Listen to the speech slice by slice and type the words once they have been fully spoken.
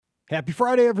Happy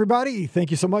Friday, everybody.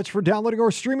 Thank you so much for downloading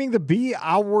or streaming the Be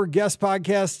Our Guest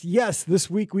podcast. Yes, this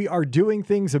week we are doing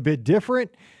things a bit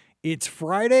different. It's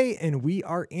Friday, and we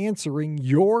are answering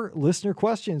your listener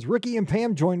questions. Ricky and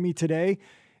Pam join me today,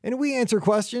 and we answer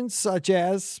questions such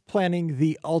as planning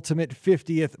the ultimate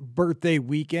 50th birthday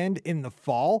weekend in the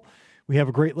fall. We have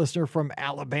a great listener from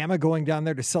Alabama going down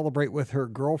there to celebrate with her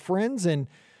girlfriends, and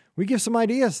we give some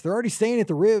ideas. They're already staying at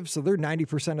the Riv, so they're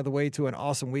 90% of the way to an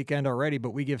awesome weekend already,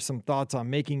 but we give some thoughts on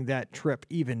making that trip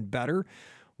even better.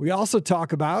 We also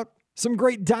talk about some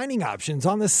great dining options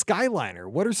on the Skyliner.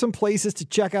 What are some places to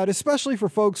check out, especially for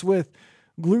folks with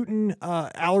gluten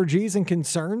allergies and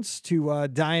concerns, to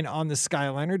dine on the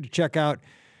Skyliner, to check out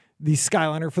the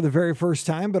Skyliner for the very first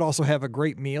time, but also have a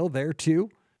great meal there too.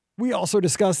 We also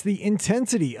discuss the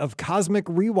intensity of Cosmic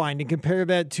Rewind and compare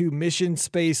that to Mission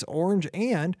Space Orange,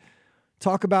 and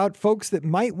talk about folks that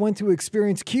might want to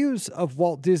experience cues of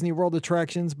Walt Disney World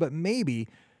attractions, but maybe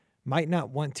might not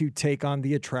want to take on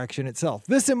the attraction itself.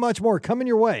 This and much more coming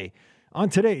your way on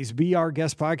today's Be Our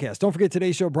Guest podcast. Don't forget,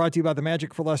 today's show brought to you by the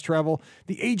Magic for Less Travel.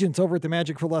 The agents over at the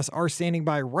Magic for Less are standing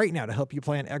by right now to help you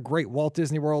plan a great Walt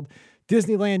Disney World,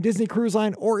 Disneyland, Disney Cruise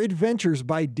Line, or Adventures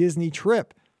by Disney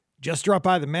trip. Just drop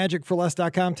by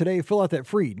themagicforless.com today, fill out that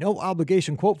free, no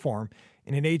obligation quote form,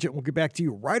 and an agent will get back to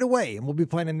you right away, and we'll be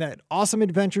planning that awesome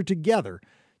adventure together.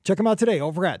 Check them out today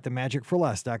over at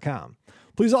themagicforless.com.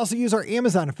 Please also use our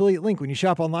Amazon affiliate link when you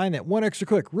shop online. That one extra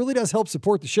click really does help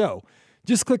support the show.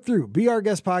 Just click through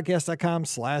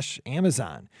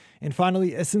beourguestpodcast.com/Amazon. And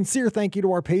finally, a sincere thank you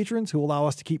to our patrons who allow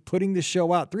us to keep putting this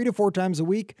show out 3 to 4 times a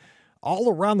week all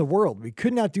around the world. We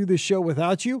could not do this show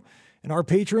without you. And our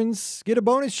patrons get a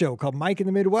bonus show called Mike in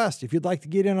the Midwest. If you'd like to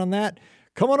get in on that,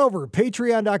 come on over to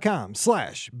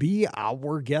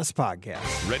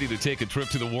patreon.com/beourguestpodcast. Ready to take a trip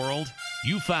to the world?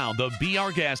 You found the Be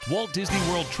Our Guest Walt Disney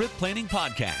World Trip Planning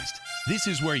Podcast. This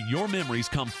is where your memories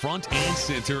come front and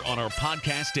center on our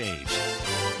podcast stage.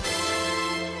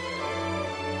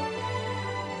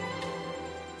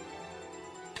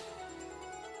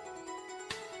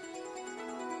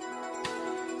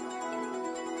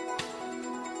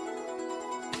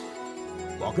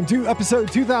 Welcome to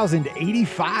episode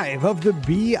 2085 of the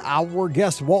Be Our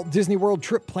Guest Walt Disney World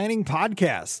Trip Planning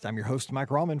Podcast. I'm your host, Mike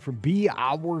Rallman from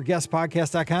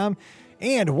beourguestpodcast.com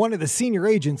and one of the senior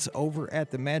agents over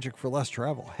at the Magic for Less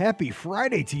Travel. Happy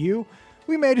Friday to you.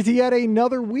 We made it to yet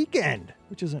another weekend,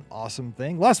 which is an awesome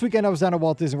thing. Last weekend I was down at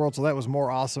Walt Disney World, so that was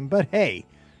more awesome. But hey,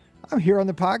 I'm here on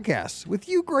the podcast with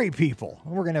you great people,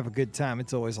 and we're going to have a good time.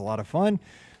 It's always a lot of fun.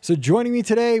 So joining me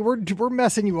today, we're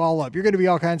messing you all up. You're going to be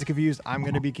all kinds of confused. I'm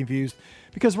going to be confused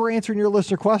because we're answering your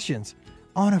listener questions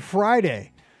on a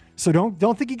Friday. So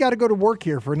don't think you got to go to work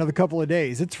here for another couple of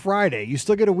days. It's Friday. You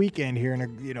still get a weekend here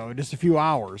in just a few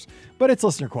hours. But it's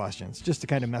listener questions, just to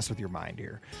kind of mess with your mind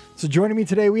here. So joining me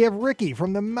today, we have Ricky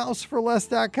from the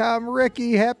mouseforless.com.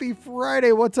 Ricky, happy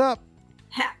Friday. What's up?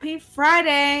 Happy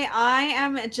Friday. I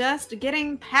am just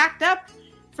getting packed up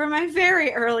for my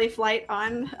very early flight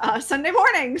on Sunday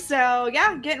morning. So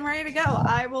yeah, getting ready to go.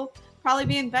 I will probably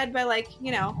be in bed by 3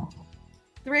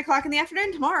 o'clock in the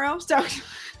afternoon tomorrow. So,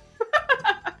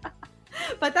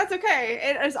 but that's okay.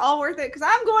 It is all worth it because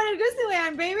I'm going to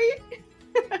Disneyland, baby.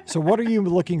 So what are you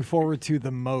looking forward to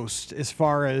the most as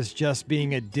far as just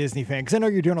being a Disney fan? Because I know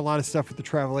you're doing a lot of stuff with the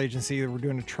travel agency. We're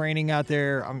doing a training out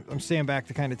there. I'm staying back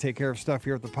to kind of take care of stuff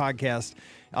here at the podcast.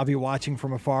 I'll be watching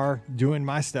from afar, doing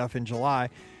my stuff in July.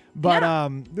 But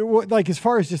as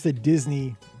far as just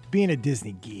being a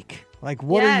Disney geek,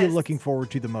 what are you looking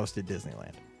forward to the most at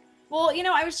Disneyland? Well,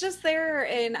 I was just there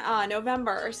in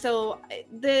November. So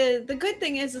the good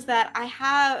thing is that I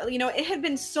have, it had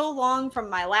been so long from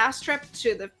my last trip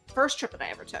to the first trip that I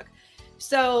ever took.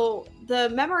 So the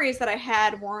memories that I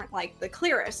had weren't the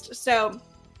clearest. So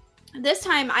this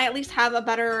time I at least have a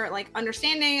better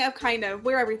understanding of kind of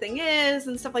where everything is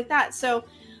and stuff like that. So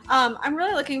I'm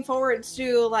really looking forward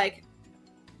to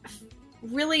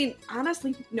really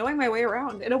honestly knowing my way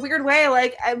around in a weird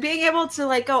way, being able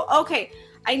to go, okay,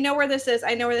 I know where this is.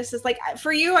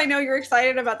 For you, I know you're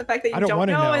excited about the fact that you don't want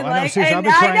to know. And I'm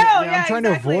trying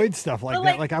to avoid stuff like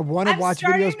that. I want to watch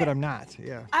videos, but I'm not.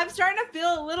 Yeah. I'm starting to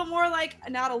feel a little more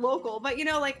not a local, but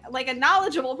like a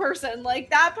knowledgeable person.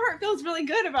 That part feels really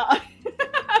good about.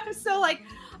 So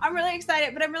I'm really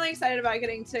excited, but I'm really excited about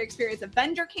getting to experience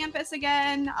Avenger Campus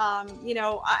again.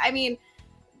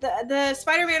 The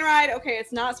Spider-Man ride, okay,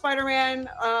 it's not Spider-Man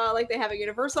like they have at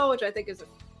Universal, which I think is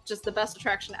just the best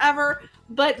attraction ever.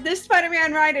 But this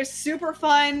Spider-Man ride is super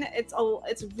fun. It's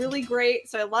really great.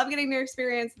 So I love getting to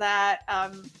experience that.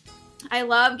 I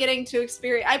love getting to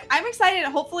experience. I'm excited,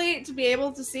 hopefully, to be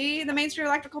able to see the Main Street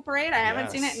Electrical Parade. I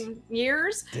haven't seen it in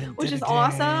years, which is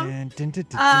awesome.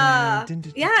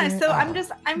 Yeah, so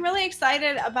I'm really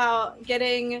excited about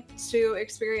getting to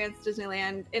experience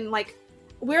Disneyland in, like,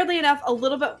 weirdly enough, a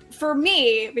little bit, for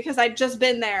me, because I'd just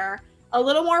been there, a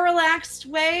little more relaxed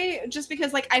way, just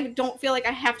because, like, I don't feel like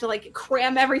I have to, like,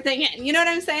 cram everything in. You know what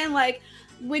I'm saying? Like,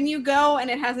 when you go and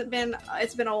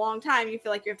it's been a long time, you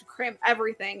feel like you have to cram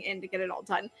everything in to get it all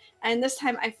done. And this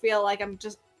time I feel like I'm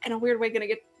just in a weird way going to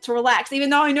get to relax, even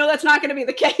though I know that's not going to be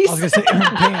the case. I was going to say,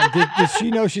 Pam, does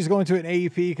she know she's going to an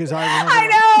AEP? Because I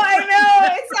know.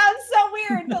 It sounds so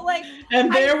weird, but like.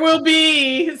 And there will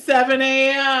be 7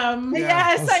 a.m.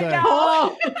 Yes, I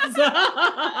know.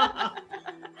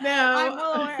 No, I'm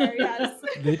well aware. Yes,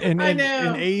 and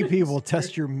AEP will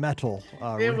test your metal.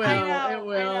 It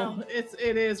will.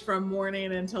 It is from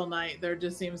morning until night. There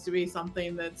just seems to be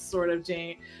something that's sort of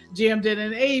jammed in.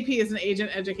 And AEP is an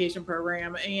agent education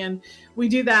program, and we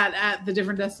do that at the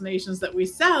different destinations that we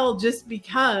sell, just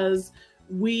because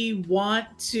we want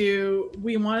to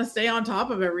stay on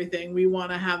top of everything. We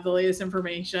want to have the latest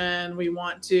information. We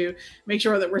want to make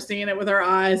sure that we're seeing it with our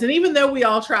eyes. And even though we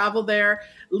all travel there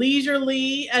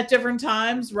leisurely at different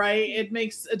times, right, it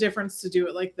makes a difference to do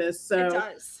it like this. So it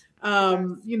does.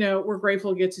 We're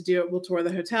grateful to get to do it. We'll tour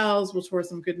the hotels, we'll tour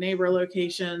some good neighbor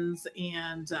locations,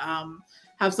 and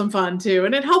have some fun too.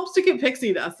 And it helps to get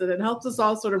pixie dusted. It helps us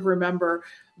all sort of remember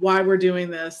why we're doing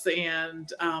this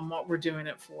and what we're doing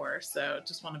it for. So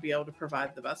just want to be able to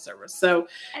provide the best service. So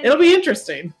it'll be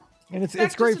interesting. And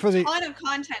it's great for the ton of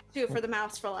content too for the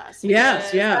Mouths for Less.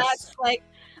 Yes. That's like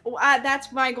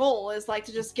that's my goal, is like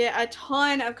to just get a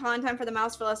ton of content for the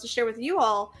Mouths for Less to share with you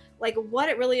all, like what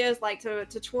it really is like to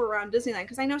tour around Disneyland.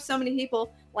 Because I know so many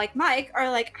people like Mike are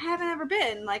like, I haven't ever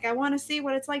been, like I want to see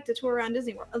what it's like to tour around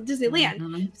Disneyland.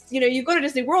 Mm-hmm. You know, you go to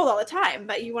Disney World all the time,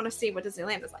 but you want to see what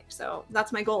Disneyland is like. So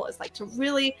that's my goal, is like to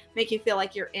really make you feel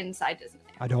like you're inside Disneyland.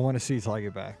 I don't want to see till I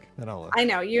get back. Then I'll look. I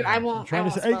know you. I won't.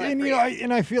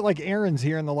 I feel like Aaron's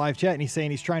here in the live chat, and he's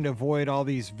saying he's trying to avoid all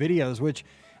these videos, which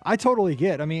I totally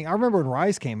get. I mean, I remember when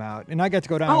Rise came out, and I got to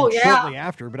go down shortly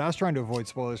after, but I was trying to avoid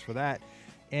spoilers for that.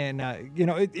 And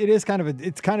it is kind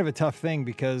of a tough thing,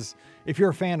 because if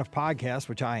you're a fan of podcasts,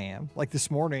 which I am, like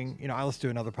this morning, I listened to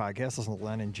another podcast, listened to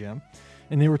Len and Jim,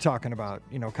 and they were talking about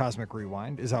Cosmic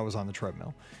Rewind as I was on the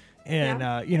treadmill. And,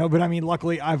 but I mean,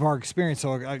 luckily I've already experienced,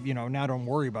 so now don't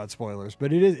worry about spoilers,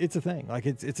 but it's a thing. Like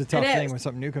it's a tough thing when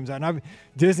something new comes out. And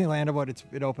Disneyland,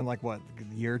 it opened like a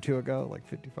year or two ago, like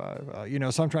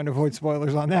 55, so I'm trying to avoid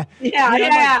spoilers on that.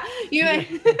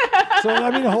 So,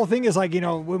 I mean, the whole thing is like,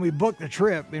 when we booked the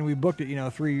trip, and we booked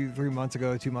it, 3 months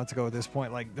ago, 2 months ago at this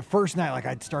point, like the first night, like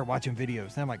I'd start watching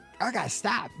videos, and I'm like, I gotta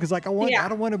stop, because like I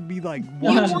don't want to be like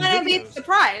watching you want to be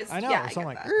surprised. I know. So I'm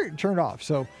like, turn it off.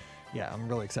 So yeah, I'm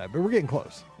really excited, but we're getting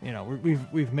close.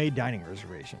 We've made dining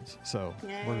reservations, so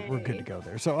we're good to go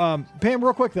there. So, Pam,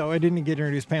 real quick though, I didn't get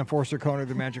introduced. Pam Forster-Koner,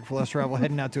 the Magic for Less Travel,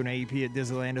 heading out to an AEP at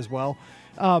Disneyland as well.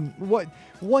 What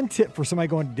one tip for somebody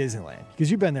going to Disneyland,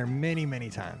 because you've been there many, many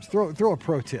times? Throw a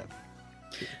pro tip.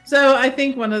 So I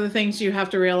think one of the things you have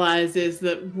to realize is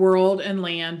that world and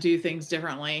land do things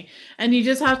differently, and you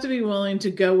just have to be willing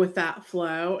to go with that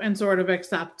flow and sort of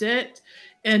accept it.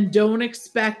 And don't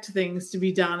expect things to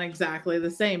be done exactly the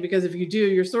same, because if you do,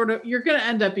 you're going to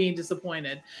end up being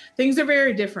disappointed. Things are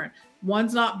very different.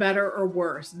 One's not better or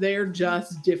worse. They're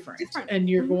just different. And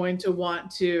you're going to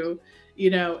want to,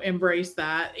 embrace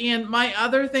that. And my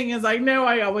other thing is, I know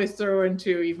I always throw in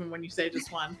two, even when you say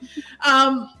just one,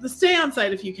 stay on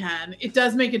site if you can. It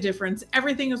does make a difference.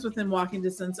 Everything is within walking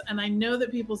distance. And I know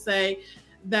that people say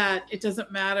that it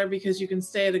doesn't matter because you can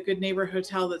stay at a Good Neighbor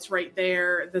hotel that's right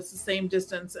there, that's the same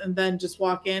distance, and then just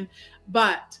walk in.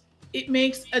 But it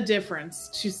makes a difference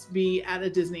to be at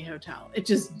a Disney hotel. It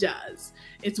just does.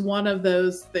 It's one of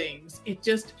those things. It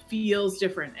just feels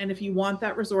different. And if you want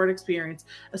that resort experience,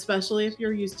 especially if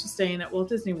you're used to staying at Walt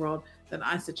Disney World, then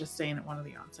I suggest staying at one of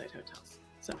the on-site hotels.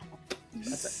 So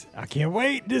that's it. I can't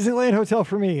wait. Disneyland hotel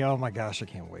for me. Oh my gosh, I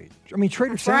can't wait. I mean,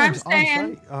 Trader Sam's on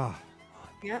site. Oh,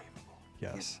 yep.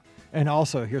 Yes. And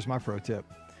also, here's my pro tip.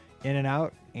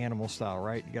 In-N-Out, animal style,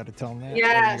 right? You got to tell them that.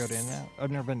 Yes. Go to In-N-Out. I've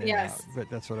never been to In-N-Out, but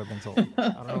that's what I've been told. I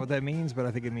don't know what that means, but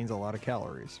I think it means a lot of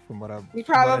calories from what I've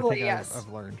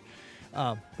learned.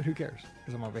 But who cares?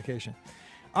 Because I'm on vacation.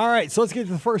 All right, so let's get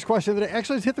to the first question of the day.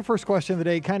 Actually, let's hit the first question of the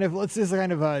day. Let's just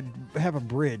have a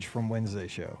bridge from Wednesday's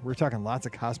show. We're talking lots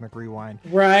of Cosmic Rewind.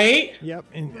 Right? Yep.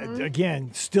 And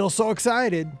again, still so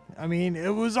excited. I mean,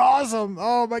 it was awesome.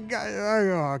 Oh my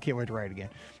God. I can't wait to ride again.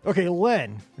 Okay,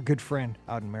 Len, a good friend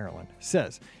out in Maryland,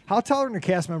 says, how tolerant are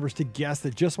cast members to guests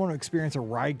that just want to experience a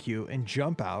ride queue and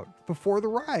jump out before the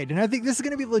ride? And I think this is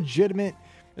going to be legitimate,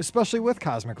 especially with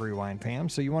Cosmic Rewind, Pam.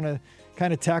 So you want to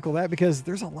kind of tackle that because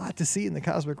there's a lot to see in the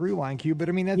Cosmic Rewind queue. But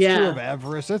I mean, that's true of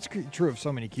Everest. That's true of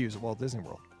so many queues at Walt Disney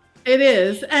World. It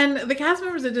is. And the cast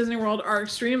members at Disney World are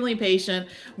extremely patient,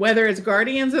 whether it's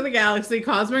Guardians of the Galaxy,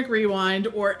 Cosmic Rewind,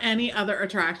 or any other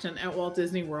attraction at Walt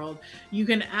Disney World. You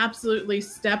can absolutely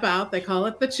step out. They call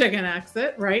it the chicken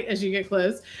exit, right, as you get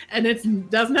close. And it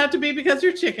doesn't have to be because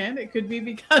you're chicken. It could be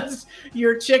because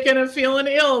you're chicken and feeling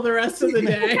ill the rest of the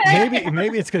day.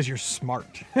 Maybe it's because you're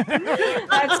smart.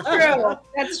 That's true.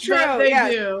 That's true. But they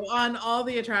do. On all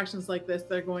the attractions like this,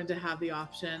 they're going to have the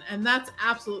option. And that's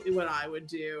absolutely what I would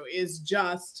do, is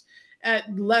just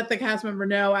let the cast member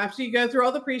know after you go through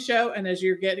all the pre-show and as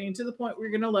you're getting to the point where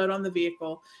you're going to load on the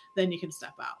vehicle, then you can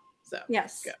step out. So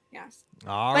yes.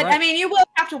 All but right. I mean, you will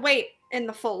have to wait in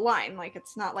the full line. Like,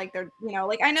 it's not like they're,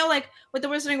 like, I know, like with the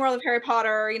Wizarding World of Harry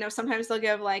Potter, sometimes they'll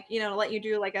give like, let you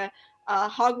do like a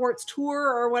Hogwarts tour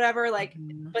or whatever, like,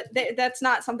 but that's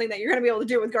not something that you're going to be able to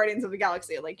do with Guardians of the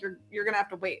Galaxy. Like, you're going to have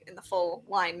to wait in the full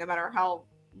line no matter how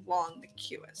long the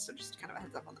queue is. So just kind of a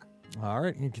heads up on that. All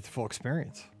right, you get the full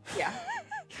experience. Yeah.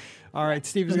 All right,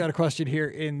 Steven's got a question here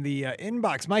in the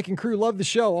inbox. Mike and crew love the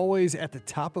show. Always at the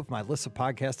top of my list of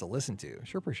podcasts to listen to.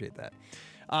 Sure appreciate that.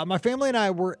 My family and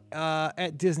I were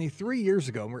at Disney 3 years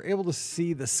ago, and we were able to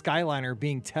see the Skyliner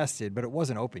being tested, but it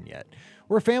wasn't open yet.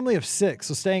 We're a family of 6,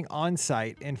 so staying on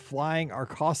site and flying are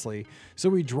costly, so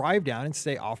we drive down and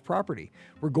stay off property.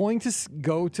 We're going to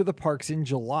go to the parks in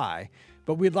July,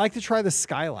 but we'd like to try the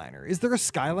Skyliner. Is there a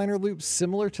Skyliner loop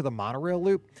similar to the monorail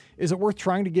loop? Is it worth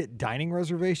trying to get dining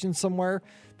reservations somewhere?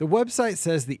 The website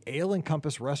says the Ale and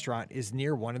Compass restaurant is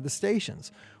near one of the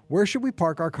stations. Where should we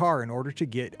park our car in order to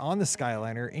get on the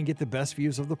Skyliner and get the best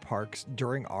views of the parks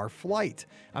during our flight?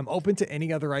 I'm open to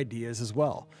any other ideas as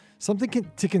well.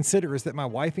 Something to consider is that my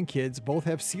wife and kids both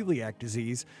have celiac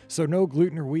disease, so no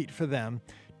gluten or wheat for them.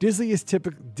 Disney is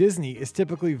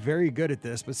typically very good at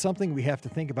this, but something we have to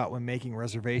think about when making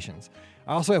reservations.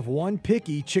 I also have one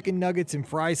picky chicken nuggets and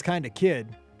fries kind of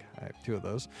kid. I have 2 of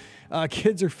those.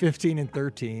 Kids are 15 and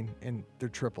 13, and they're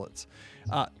triplets.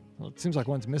 Well, it seems like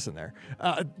one's missing there.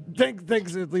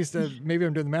 Thanks, at least maybe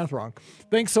I'm doing the math wrong.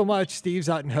 Thanks so much. Steve's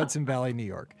out in Hudson Valley, New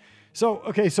York. So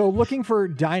looking for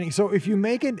dining. So if you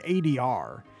make an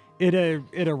ADR at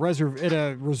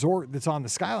a resort that's on the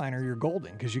Skyliner, you're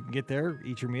golden because you can get there,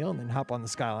 eat your meal, and then hop on the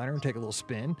Skyliner and take a little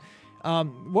spin.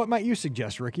 What might you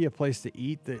suggest, Ricky? A place to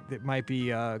eat that might be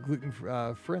gluten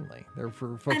friendly? They're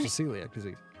for folks with celiac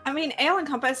disease. I mean, Ale and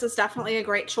Compass is definitely a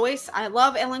great choice. I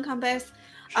love Ale and Compass.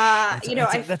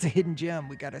 That's a hidden gem.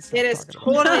 We got to. It is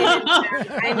totally.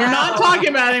 We're not talking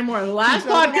about it anymore. The last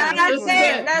podcast.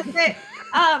 That's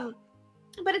it.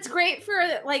 But it's great for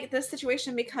like this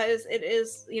situation because it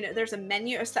is, there's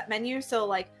a set menu. So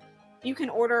like you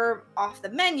can order off the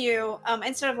menu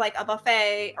instead of like a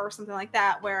buffet or something like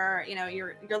that where,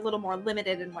 you're a little more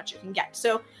limited in what you can get.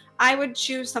 So I would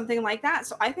choose something like that.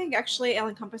 So I think actually Ale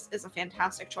and Compass is a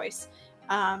fantastic choice.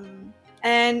 And,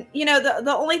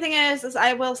 the only thing is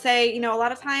I will say, a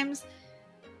lot of times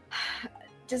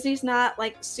Disney's not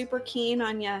like super keen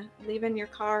on you leaving your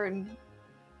car and,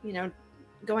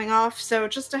 going off. So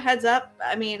just a heads up.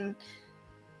 I mean,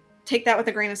 take that with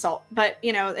a grain of salt, but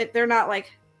they're not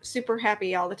like super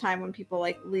happy all the time when people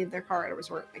like leave their car at a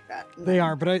resort like that. They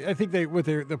aren't, but I think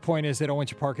the point is they don't want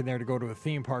you parking there to go to a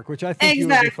theme park, which I think you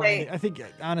would be fine. I think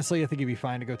honestly, it'd be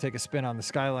fine to go take a spin on the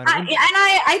Skyliner.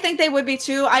 I think they would be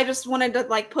too. I just wanted to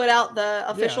like put out the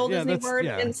official Disney word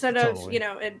instead of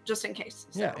just in case.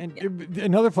 So,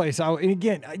 another place.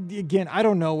 Again, I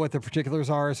don't know what the particulars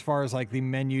are as far as like the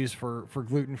menus for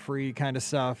gluten-free kind of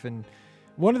stuff. And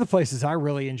one of the places I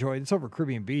really enjoyed, it's over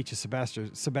Caribbean Beach, is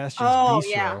Sebastian's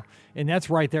Bistro. And that's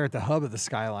right there at the hub of the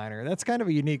Skyliner. That's kind of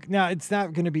a unique. Now, it's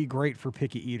not going to be great for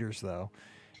picky eaters, though.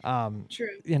 True.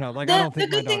 I don't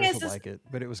think my daughters would like it,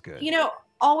 but it was good.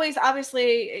 Always,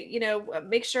 obviously,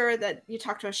 make sure that you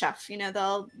talk to a chef.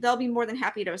 They'll be more than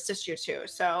happy to assist you too.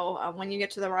 So when you get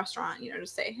to the restaurant,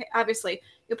 just say, hey, obviously,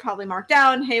 you'll probably mark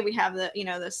down, hey, we have the,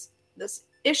 this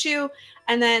issue,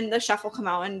 and then the chef will come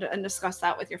out and discuss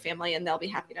that with your family, and they'll be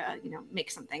happy to make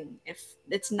something if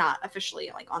it's not officially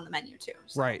like on the menu too.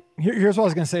 So. Right. Here's what I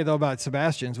was going to say though about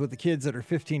Sebastian's with the kids that are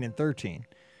 15 and 13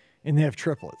 and they have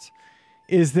triplets.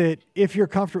 is that if you're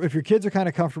comfortable, if your kids are kind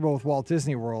of comfortable with Walt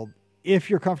Disney World, if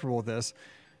you're comfortable with this,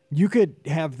 you could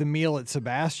have the meal at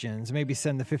Sebastian's, maybe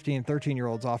send the 15 and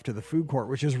 13-year-olds off to the food court,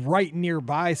 which is right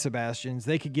nearby Sebastian's.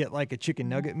 They could get like a chicken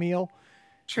nugget meal.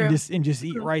 True. And just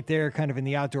eat right there, kind of in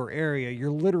the outdoor area.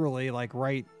 You're literally like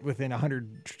right within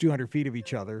 100, 200 feet of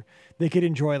each other. They could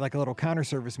enjoy like a little counter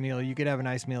service meal. You could have a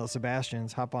nice meal at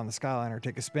Sebastian's, hop on the Skyliner,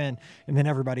 take a spin, and then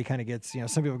everybody kind of gets,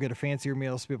 some people get a fancier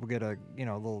meal, some people get a,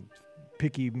 little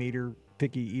picky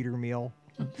eater meal.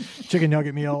 Chicken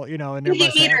nugget meal, and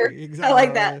everybody's happy. I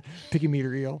like that. Picky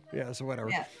meter eel. Yeah, so whatever.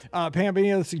 Yeah. Pam,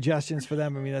 any other suggestions for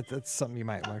them? I mean, that's something you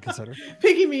might want to consider.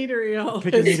 Picky meter eel.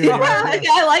 Picky meter eel.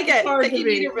 I like it. Hard Picky to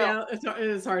beat. meter eel. Yeah, it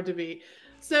is hard to beat.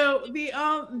 So the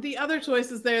other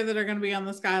choices there that are going to be on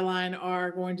the Skyline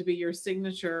are going to be your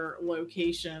signature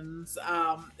locations,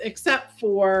 except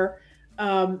for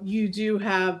you do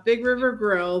have Big River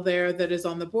Grill there that is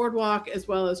on the boardwalk, as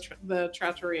well as the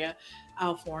Trattoria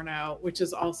Al Forno, which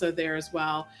is also there as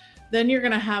well. Then you're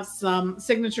going to have some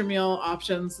signature meal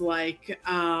options like,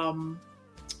 and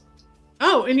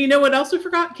you know what else we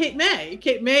forgot? Cape May.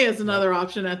 Cape May is another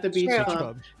option at the Beach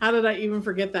Club. How did I even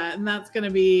forget that? And that's going to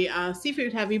be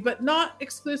seafood heavy, but not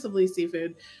exclusively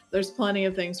seafood. There's plenty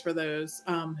of things for those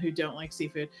who don't like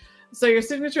seafood. So your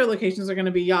signature locations are going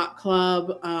to be Yacht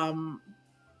Club,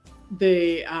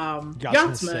 the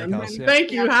Yachtsman. Yeah.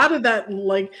 Thank you. How did that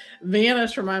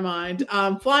vanish from my mind?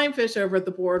 Flying Fish over at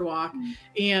the boardwalk,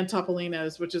 and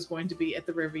Topolino's, which is going to be at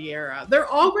the Riviera. They're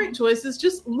all great choices.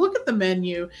 Just look at the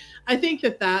menu. I think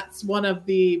that that's one of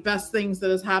the best things that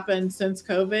has happened since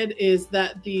COVID is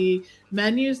that the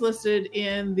menus listed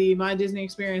in the My Disney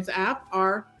Experience app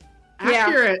are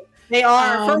accurate. They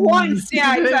are for once.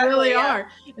 Yeah, exactly. They really are.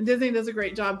 And Disney does a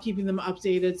great job keeping them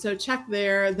updated. So check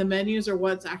there. The menus are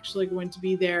what's actually going to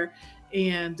be there,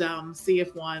 and see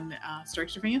if one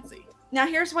strikes your fancy. Now,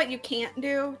 here's what you can't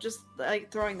do. Just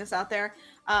throwing this out there.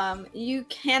 You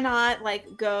cannot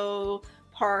go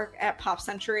park at Pop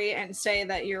Century and say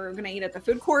that you're going to eat at the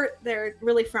food court. They're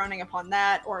really frowning upon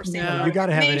that. Or saying you got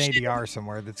to have an ADR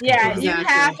somewhere. That's you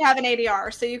have to have an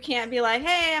ADR, so you can't be like,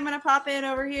 hey, I'm going to pop in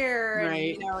over here.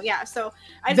 Right. And, so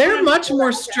they're much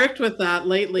more strict with that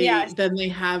lately than they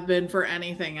have been for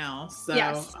anything else. So,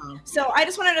 yes. So I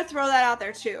just wanted to throw that out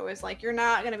there too. Is you're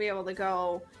not going to be able to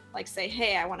go say,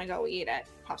 hey, I want to go eat at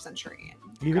Pop Century.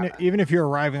 Even if you're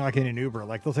arriving in an Uber,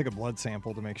 they'll take a blood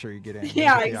sample to make sure you get in.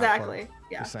 Yeah, exactly.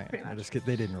 Yeah, just saying.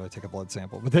 They didn't really take a blood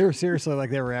sample, but they were seriously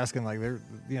they were asking they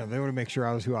want to make sure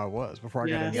I was who I was before I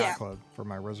got in the Yacht Club for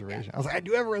my reservation. I was like, I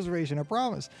do have a reservation, I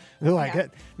promise. They're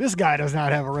like, this guy does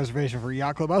not have a reservation for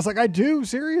Yacht Club. I was like, I do,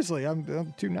 seriously.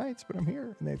 I'm 2 nights, but I'm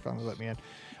here, and they finally let me in.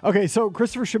 Okay, so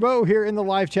Christopher Chabot here in the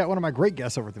live chat, one of my great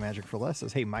guests over at the Magic for Less,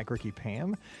 says, hey, Mike, Ricky,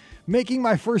 Pam. Making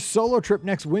my first solo trip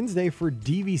next Wednesday for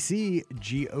DVC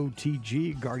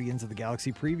GOTG Guardians of the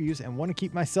Galaxy previews and want to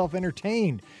keep myself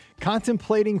entertained.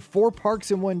 Contemplating 4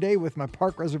 parks in one day with my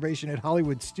park reservation at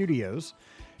Hollywood Studios.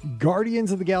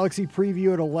 Guardians of the Galaxy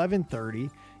preview at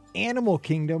 11:30. Animal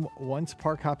Kingdom once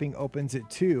park hopping opens at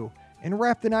 2. And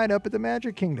wrap the night up at the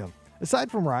Magic Kingdom.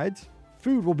 Aside from rides,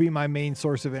 food will be my main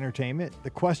source of entertainment. The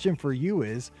question for you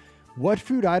is, what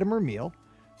food item or meal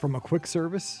from a quick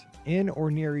service in or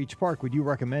near each park would you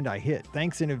recommend I hit?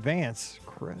 Thanks in advance,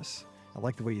 Chris. I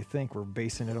like the way you think. We're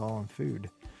basing it all on food.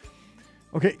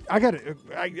 Okay, I got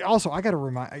to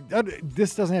remind,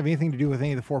 this doesn't have anything to do with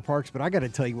any of the 4 parks, but I got to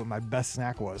tell you what my best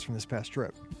snack was from this past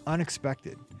trip.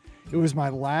 Unexpected. It was my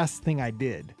last thing I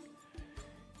did.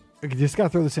 I just got to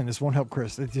throw this in. This won't help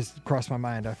Chris. It just crossed my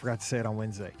mind. I forgot to say it on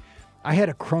Wednesday. I had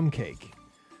a crumb cake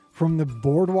from the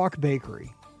Boardwalk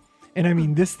Bakery. And I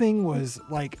mean, this thing was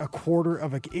like a quarter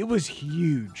of it was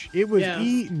huge. It was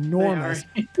enormous.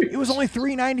 It was only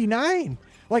 $3.99.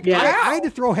 I had to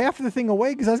throw half of the thing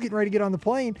away because I was getting ready to get on the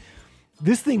plane.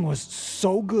 This thing was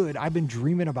so good. I've been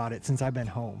dreaming about it since I've been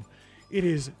home. It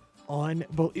is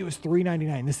it was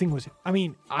 $3.99. This thing was,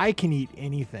 I can eat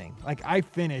anything. I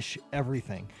finish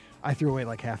everything. I threw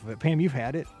away half of it. Pam, you've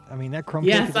had it. That crumb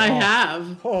cake. Yes, I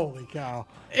have. Holy cow.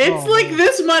 It's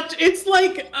this much. It's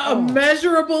a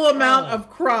measurable amount of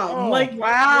crumb.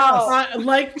 Wow.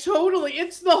 Totally.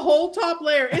 It's the whole top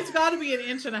layer. It's got to be 1.5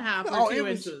 inches or 2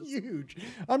 inches. It was huge.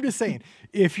 I'm just saying,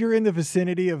 if you're in the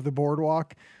vicinity of the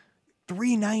boardwalk,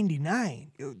 $3.99.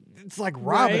 It's like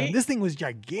robbing. Right? This thing was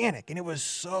gigantic, and it was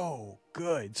so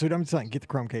good. So I'm saying, get the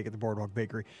crumb cake at the Boardwalk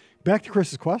Bakery. Back to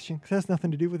Chris's question, because it has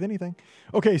nothing to do with anything.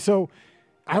 Okay, so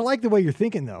I like the way you're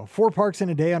thinking, though. 4 parks in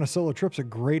a day on a solo trip's a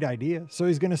great idea. So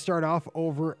he's going to start off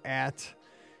over at,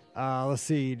 let's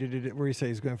see, where do you say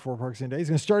he's going 4 parks in a day? He's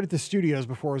going to start at the studios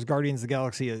before his Guardians of the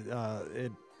Galaxy.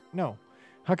 No,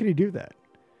 how could he do that?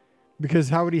 Because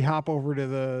how would he hop over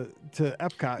to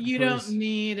Epcot? You don't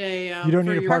need a. You don't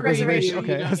need a park reservation.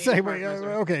 Okay,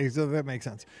 okay, so that makes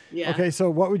sense. Yeah. Okay, so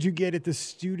what would you get at the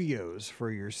studios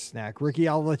for your snack, Ricky?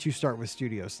 I'll let you start with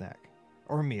studio snack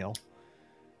or meal.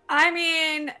 I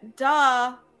mean,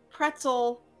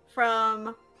 pretzel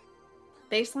from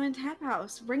Baseline Tap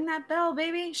House. Ring that bell,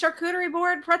 baby. Charcuterie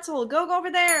board, pretzel. Go over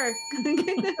there.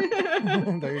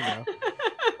 There you go.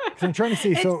 I'm trying to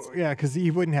see. Because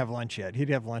he wouldn't have lunch yet. He'd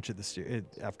have lunch at at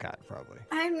Epcot probably.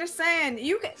 I'm just saying,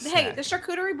 hey, the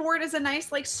charcuterie board is a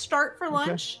nice start for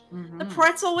lunch. Okay. Mm-hmm. The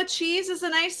pretzel with cheese is a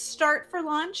nice start for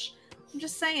lunch. I'm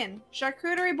just saying,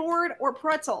 charcuterie board or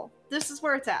pretzel. This is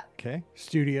where it's at. Okay,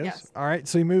 studios. Yes. All right,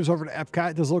 so he moves over to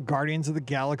Epcot. Does little Guardians of the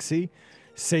Galaxy,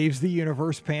 saves the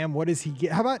universe. Pam, what does he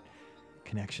get? How about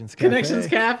Connections Cafe? Connections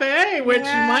Cafe, which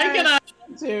Mike and I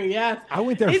went to. Yes, I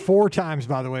went there 4 times,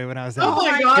 by the way, when I was there. Oh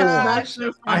my gosh, that's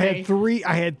so I funny.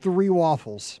 had three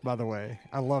waffles, by the way.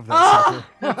 I love that. Oh!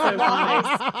 sucker. So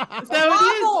funny. So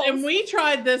it is, and we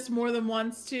tried this more than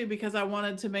once too because I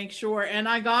wanted to make sure. And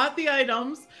I got the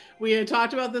items. We had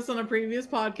talked about this on a previous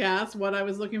podcast, what I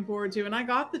was looking forward to, and I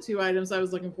got the 2 items I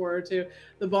was looking forward to.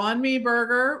 The banh mi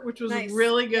burger, which was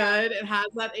really good. It has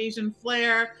that Asian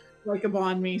flair, like a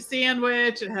banh mi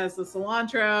sandwich. It has the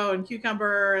cilantro and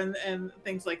cucumber and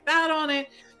things like that on it.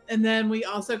 And then we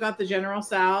also got the General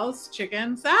Tso's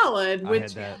chicken salad,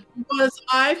 which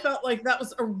I felt like that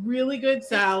was a really good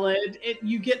salad.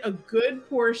 You get a good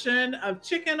portion of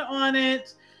chicken on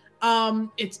it.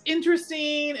 It's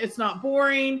interesting. It's not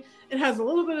boring. It has a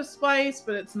little bit of spice,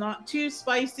 but it's not too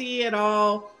spicy at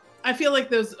all. I feel like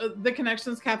the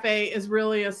Connections Cafe is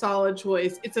really a solid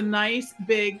choice. It's a nice,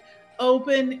 big,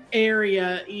 open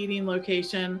area eating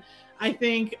location. I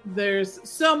think there's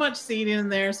so much seating in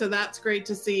there, so that's great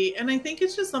to see. And I think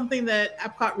it's just something that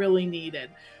Epcot really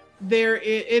needed.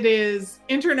 It is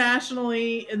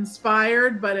internationally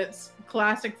inspired, but it's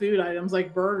classic food items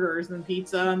like burgers and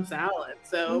pizza and salad.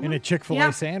 So and a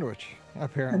Chick-fil-A sandwich,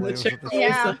 apparently.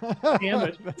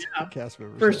 Sandwich.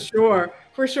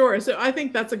 For sure. So I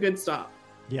think that's a good stop.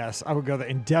 Yes, I would go there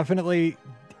and definitely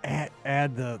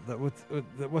add the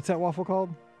what's that waffle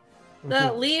called?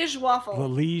 The Liege waffle. The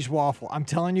Liege waffle. I'm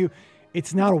telling you,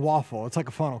 it's not a waffle. It's like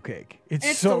a funnel cake.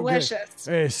 It's so delicious.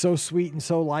 Good. It's so sweet and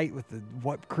so light with the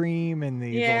whipped cream and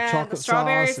the little chocolate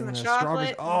strawberries sauce and the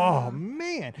chocolate. strawberries. Oh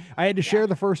man, I had to share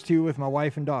the first 2 with my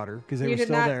wife and daughter because they were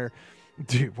still there.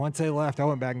 Dude, once they left, I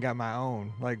went back and got my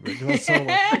own. Like it was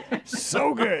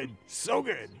so good, so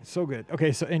good, so good.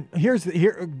 Okay, so and here's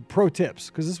pro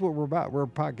tips because this is what we're about. We're a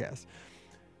podcast.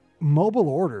 Mobile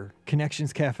order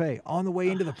Connections Cafe on the way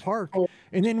into the park.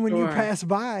 And then when you pass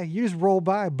by, you just roll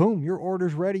by, boom, your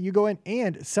order's ready. You go in.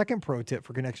 And second pro tip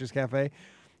for Connections Cafe,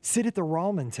 sit at the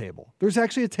ramen table. There's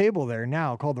actually a table there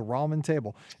now called the ramen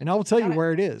table. And I will tell you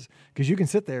where it is because you can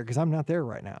sit there because I'm not there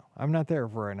right now. I'm not there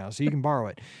for right now. So you can borrow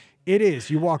it. It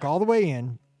is. You walk all the way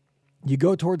in. You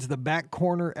go towards the back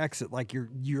corner exit like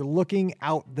you're looking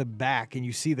out the back and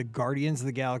you see the Guardians of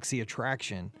the Galaxy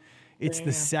attraction. It's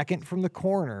the second from the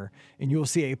corner, and you'll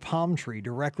see a palm tree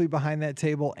directly behind that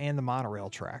table and the monorail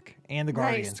track and the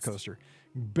Guardians coaster.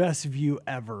 Best view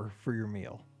ever for your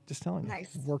meal. Just telling you.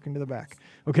 Working to the back.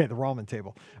 Okay, the ramen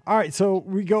table. All right, so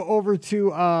we go over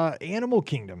to Animal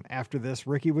Kingdom after this.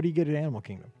 Ricky, what do you get at Animal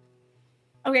Kingdom?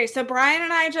 Okay, so Brian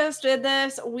and I just did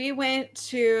this. We went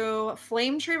to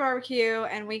Flame Tree Barbecue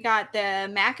and we got the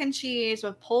mac and cheese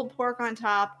with pulled pork on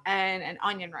top and an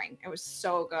onion ring. It was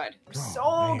so good. It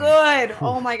was good.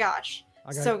 Oh my gosh.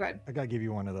 So good. I got to give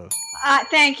you one of those.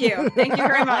 Thank you. Thank you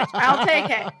very much. I'll take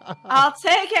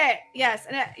it. Yes.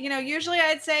 And, usually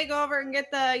I'd say go over and get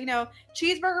the,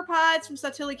 cheeseburger pods from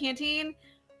Satuli Canteen.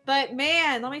 But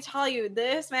man, let me tell you,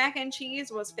 this mac and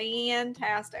cheese was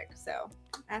fantastic. So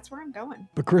that's where I'm going.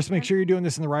 But Chris, make sure you're doing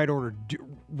this in the right order.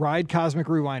 Ride Cosmic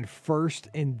Rewind first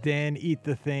and then eat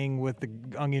the thing with the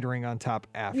onion ring on top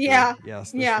after. Yeah.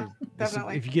 Yes.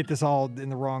 Definitely. If you get this all in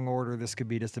the wrong order, this could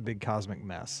be just a big cosmic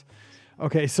mess.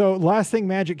 Okay, so last thing,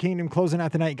 Magic Kingdom, closing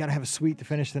out the night. You got to have a suite to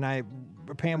finish the night.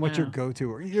 Pam, what's your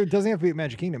go-to? It doesn't have to be at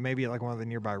Magic Kingdom. Maybe at like one of the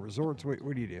nearby resorts. What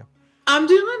do you do? I'm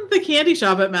doing the candy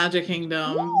shop at Magic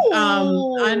Kingdom.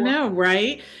 I know,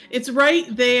 right? It's right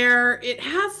there. It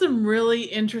has some really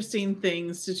interesting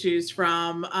things to choose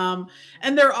from.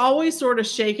 And they're always sort of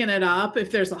shaking it up.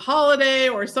 If there's a holiday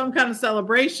or some kind of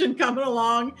celebration coming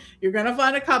along, you're going to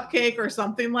find a cupcake or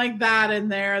something like that in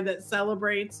there that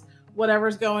celebrates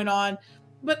whatever's going on.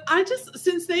 But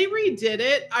since they redid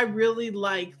it, I really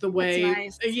like the way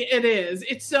it is.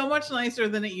 It's so much nicer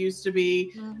than it used to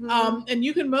be. Mm-hmm. And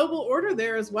you can mobile order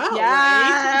there as well.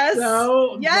 Yes.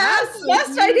 Right? So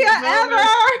best idea ever.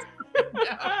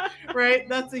 right?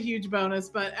 That's a huge bonus,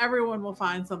 but everyone will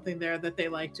find something there that they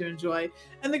like to enjoy.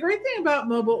 And the great thing about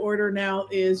mobile order now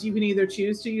is you can either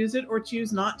choose to use it or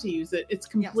choose not to use it. It's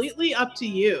completely up to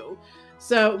you.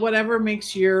 So whatever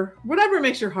makes your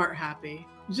heart happy,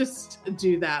 just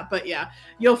do that. But yeah,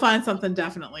 you'll find something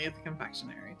definitely at the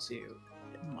confectionery to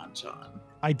munch on.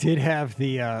 I did have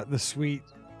the sweet,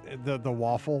 the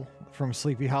waffle from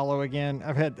Sleepy Hollow again.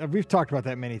 We've talked about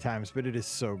that many times, but it is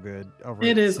so good.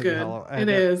 It is good. I had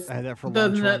that for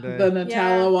lunch one day. The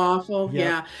Nutella waffle. Yep.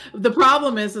 Yeah. The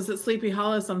problem is that Sleepy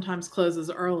Hollow sometimes closes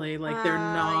early. Like they're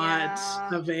not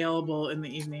available in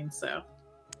the evening. So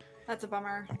that's a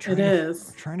bummer. I'm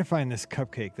trying to find this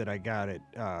cupcake that I got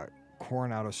at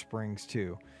Coronado Springs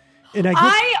too. And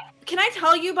can I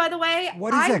tell you, by the way,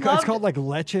 what is that? It's called like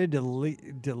leche de leche.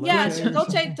 Yes,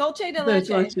 dolce de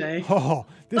leche. Oh,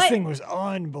 this thing was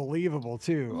unbelievable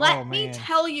too. Let me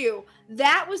tell you,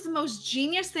 that was the most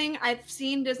genius thing I've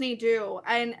seen Disney do,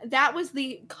 and that was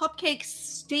the cupcake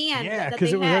stand. Yeah,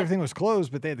 because everything was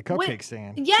closed, but they had the cupcake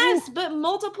stand. Yes, but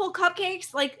multiple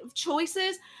cupcakes, like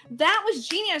choices. That was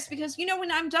genius because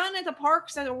when I'm done at the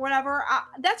parks or whatever,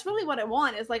 that's really what I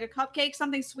want is like a cupcake,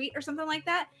 something sweet or something like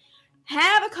that.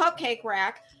 Have a cupcake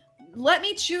rack. Let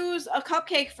me choose a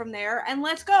cupcake from there and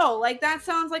let's go. Like that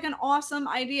sounds like an awesome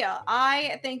idea.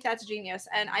 I think that's genius.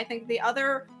 And I think the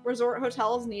other resort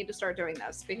hotels need to start doing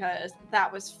this because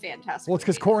that was fantastic. Well, it's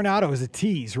because Coronado is a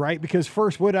tease, right? Because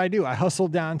first, what did? I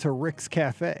hustled down to Rick's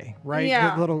Cafe, right?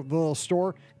 Yeah. The little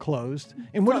store closed.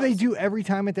 And what do they do every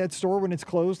time at that store when it's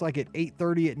closed, like at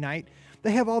 8:30 at night?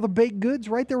 They have all the baked goods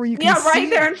right there where you can see right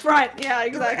there in front. Yeah,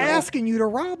 exactly. They're asking you to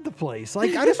rob the place.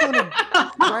 Like, I just want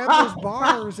to grab those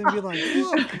bars and be like,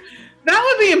 look. That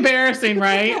would be embarrassing,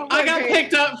 right? I got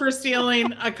picked up for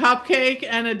stealing a cupcake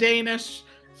and a Danish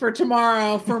for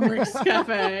tomorrow from Rick's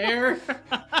Cafe.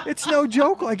 It's no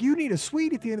joke. Like, you need a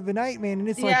sweet at the end of the night, man. And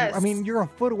it's like, I mean, you're a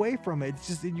foot away from it. It's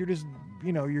just,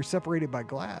 you're separated by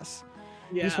glass.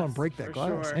 You just want to break that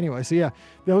glass. Sure. Anyway, so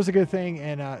that was a good thing.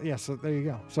 And so there you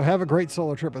go. So have a great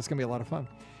solo trip. It's going to be a lot of fun.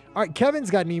 All right, Kevin's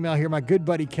got an email here. My good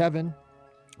buddy Kevin,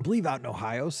 I believe out in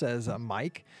Ohio, says,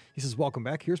 Mike. He says, welcome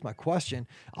back. Here's my question.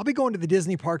 I'll be going to the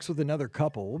Disney parks with another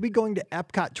couple. We'll be going to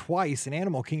Epcot twice and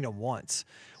Animal Kingdom once.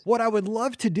 What I would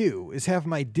love to do is have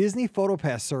my Disney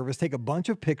PhotoPass service take a bunch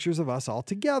of pictures of us all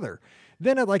together.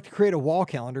 Then I'd like to create a wall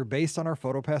calendar based on our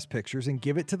PhotoPass pictures and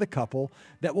give it to the couple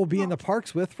that we'll be in the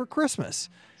parks with for Christmas.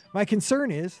 My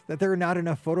concern is that there are not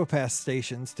enough PhotoPass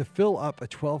stations to fill up a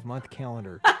 12-month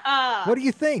calendar. What do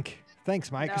you think?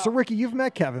 Thanks, Mike. No. So, Ricky, you've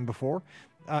met Kevin before.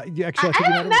 I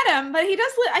haven't met him, but he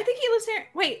does live. I think he lives here.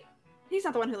 Wait, he's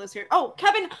not the one who lives here. Oh,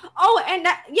 Kevin. Oh, and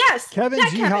yes. Kevin's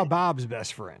Yeehaw Bob's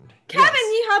best friend. Kevin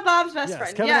Yeehaw Bob's best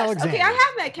friend. Kevin Alexander. Okay, I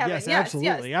have met Kevin. Yes,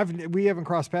 absolutely. We haven't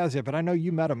crossed paths yet, but I know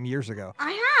you met him years ago.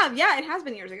 I have. Yeah, it has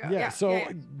been years ago.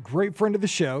 Great friend of the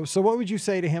show. So what would you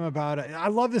say to him about it? I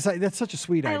love this. That's such a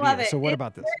sweet idea. I love it. So what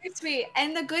about this? Very sweet.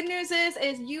 And the good news is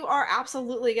you are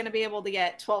absolutely going to be able to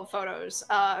get 12 photos,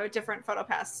 or different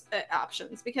PhotoPass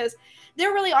options, because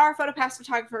there really are PhotoPass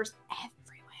photographers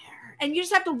everywhere, and you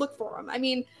just have to look for them. I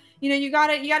mean, you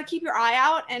gotta keep your eye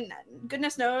out, and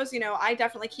goodness knows, I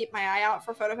definitely keep my eye out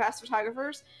for PhotoPass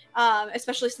photographers,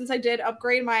 especially since I did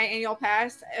upgrade my annual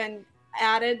pass and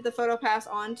added the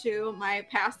PhotoPass onto my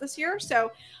pass this year.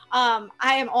 So I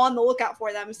am on the lookout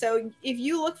for them. So if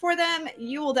you look for them,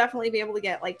 you will definitely be able to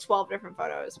get like 12 different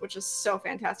photos, which is so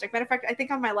fantastic. Matter of fact, I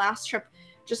think on my last trip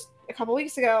just a couple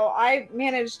weeks ago, I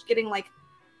managed getting like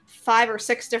 5 or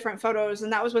 6 different photos,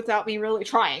 and that was without me really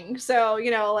trying. So,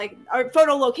 or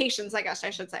photo locations, I guess I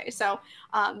should say. So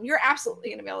you're absolutely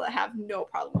going to be able to have no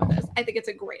problem with this. I think it's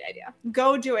a great idea.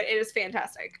 Go do it. It is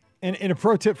fantastic. And a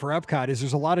pro tip for Epcot is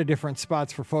there's a lot of different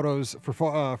spots for photos for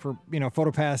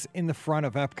PhotoPass in the front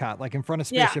of Epcot, like in front of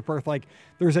Spaceship Earth. Like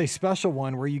there's a special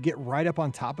one where you get right up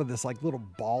on top of this like little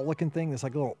ball looking thing, this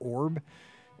like little orb.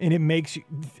 And it makes you,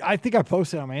 I think I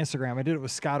posted on my Instagram. I did it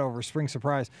with Scott over Spring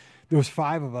Surprise. There was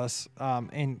 5 of us.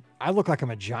 And I look like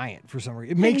I'm a giant for some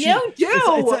reason. It makes you do.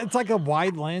 It's like a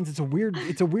wide lens. It's a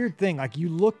weird thing. Like you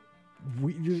look,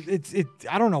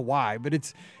 I don't know why, but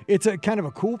it's a kind of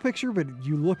a cool picture, but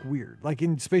you look weird, like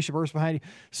in Spaceship Earth behind you.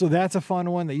 So that's a fun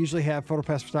one. They usually have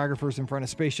PhotoPass photographers in front of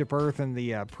Spaceship Earth and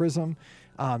the Prism.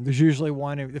 There's usually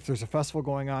one if there's a festival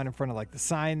going on in front of like the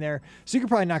sign there. So you could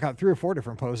probably knock out 3 or 4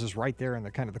 different poses right there in the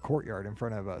kind of the courtyard in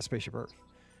front of Spaceship Earth.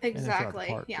 Exactly.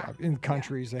 The park. In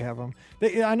countries, they have them.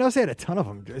 I noticed they had a ton of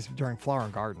them during Flower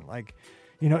and Garden. Like,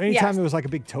 anytime there was like a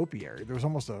big topiary, there was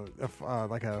almost a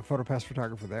PhotoPass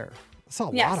photographer there. I saw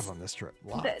a lot of them this trip.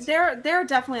 Lots. There are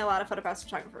definitely a lot of PhotoPass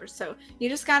photographers. So you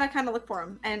just got to kind of look for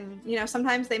them. And,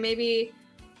 sometimes they may be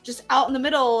just out in the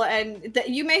middle, and that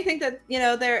you may think that, you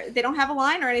know, they don't have a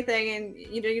line or anything, and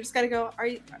you know, you just got to go, are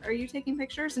you taking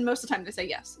pictures? And most of the time they say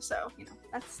yes. So, you know,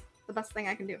 that's the best thing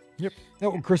I can do. Yep.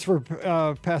 Oh,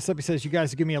 Christopher passed up. He says, you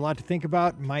guys give me a lot to think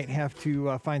about. Might have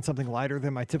to find something lighter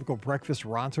than my typical breakfast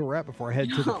Ronto wrap before I head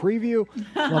to the preview.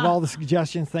 Love all the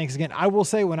suggestions. Thanks again. I will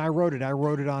say, when I wrote it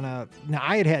on now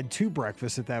I had 2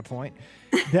 breakfasts at that point.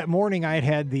 That morning I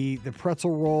had the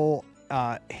pretzel roll,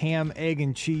 ham, egg,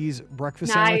 and cheese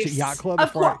breakfast sandwich at Yacht Club.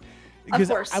 Of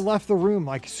course. I left the room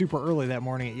like super early that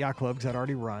morning at Yacht Club because I'd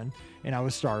already run and I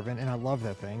was starving, and I love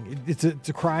that thing. It's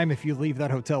a crime if you leave that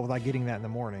hotel without getting that in the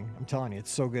morning. I'm telling you, it's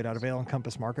so good out of Ale and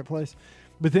Compass Marketplace.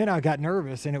 But then I got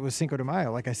nervous, and it was Cinco de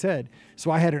Mayo, like I said.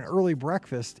 So I had an early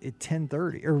breakfast at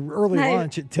 10:30, or early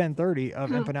lunch at 10:30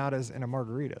 of empanadas and a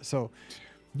margarita. So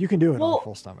you can do it on a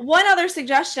full stomach. One other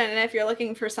suggestion, and if you're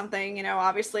looking for something, you know,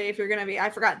 obviously if you're going to be, I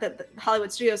forgot that the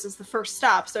Hollywood Studios is the first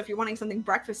stop. So if you're wanting something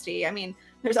breakfasty, I mean,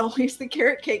 there's always the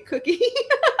carrot cake cookie,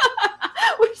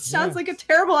 which sounds like a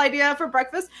terrible idea for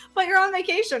breakfast, but you're on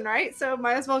vacation, right? So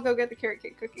might as well go get the carrot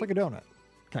cake cookie. It's like a donut,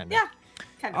 kind of. Yeah.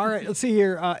 Kind of. All right, let's see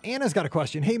here. Anna's got a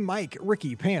question. Hey, Mike,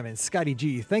 Ricky, Pam, and Scotty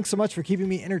G. Thanks so much for keeping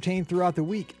me entertained throughout the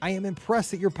week. I am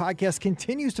impressed that your podcast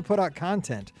continues to put out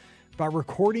content by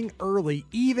recording early,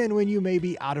 even when you may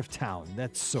be out of town.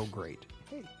 That's so great.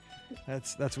 Hey,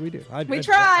 that's what we do. We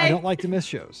try. I don't like to miss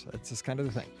shows. That's just kind of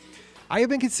the thing. I have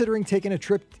been considering taking a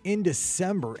trip in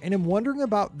December, and I'm wondering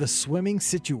about the swimming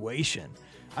situation.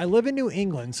 I live in New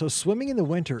England, so swimming in the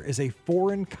winter is a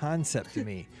foreign concept to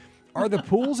me. Are the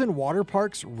pools and water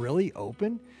parks really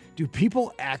open? Do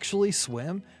people actually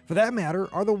swim? For that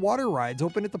matter, are the water rides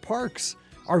open at the parks?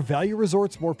 Are value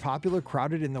resorts more popular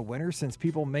crowded in the winter since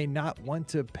people may not want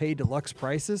to pay deluxe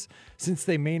prices, since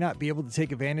they may not be able to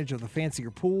take advantage of the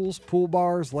fancier pools, pool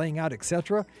bars, laying out,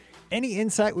 etc.? Any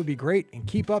insight would be great, and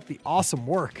keep up the awesome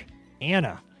work.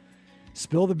 Anna.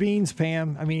 Spill the beans,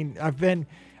 Pam. I mean, I've been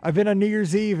on New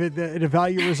Year's Eve at a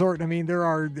value resort. I mean,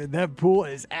 that pool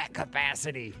is at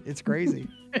capacity. It's crazy.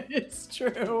 It's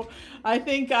true. I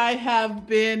think I have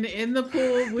been in the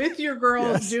pool with your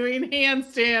girls doing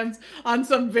handstands on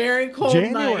some very cold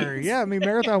January. nights. Yeah, I mean,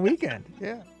 marathon weekend.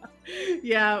 Yeah.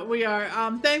 Yeah, we are.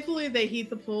 Thankfully, they heat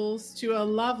the pools to a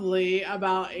lovely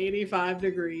about 85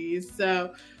 degrees.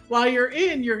 So while you're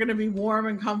in, you're going to be warm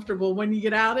and comfortable. When you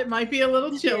get out, it might be a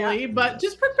little chilly, but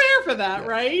just prepare for that,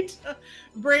 right?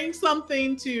 Bring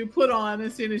something to put on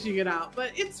as soon as you get out.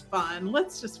 But it's fun.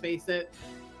 Let's just face it.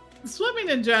 Swimming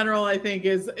in general, I think,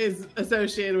 is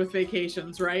associated with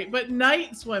vacations, right? But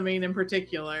night swimming in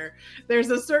particular, there's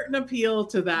a certain appeal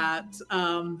to that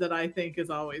that I think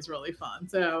is always really fun.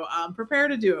 So prepare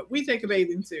to do it. We take a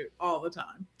bathing suit all the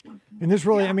time. And there's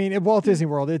really, I mean, at Walt Disney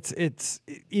World, it's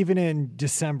even in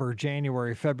December,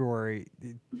 January, February,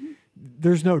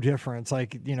 there's no difference.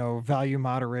 Like, you know, value,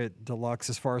 moderate, deluxe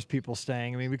as far as people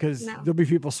staying. I mean, because there'll be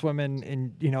people swimming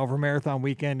in, you know, over marathon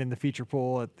weekend in the feature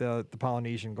pool at the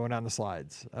Polynesian going down the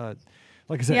slides.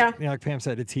 Like I said, you know, like Pam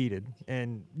said, it's heated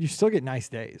and you still get nice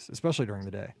days, especially during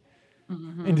the day.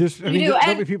 And just, I mean,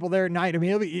 there'll be people there at night. I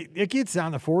mean, it gets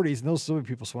down to 40s and there'll still be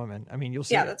people swimming. I mean, you'll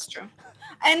see. Yeah, that's true.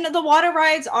 And the water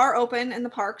rides are open in the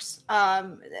parks.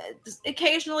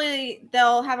 Occasionally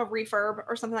they'll have a refurb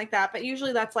or something like that, but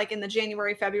usually that's like in the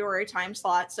January, February time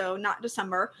slot. So not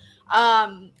December.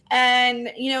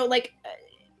 And, you know, like,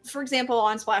 for example,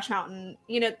 on Splash Mountain,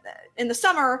 you know, in the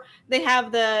summer, they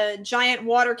have the giant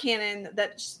water cannon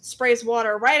that sprays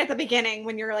water right at the beginning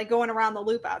when you're like going around the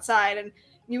loop outside, and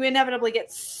you inevitably get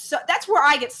that's where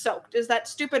I get soaked, is that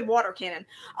stupid water cannon.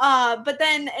 But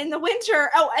then in the winter,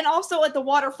 and also at the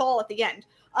waterfall at the end,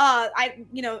 I,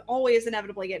 you know, always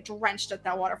inevitably get drenched at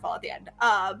that waterfall at the end.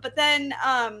 But then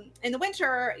in the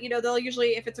winter, you know, they'll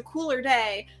usually, if it's a cooler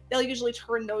day, they'll usually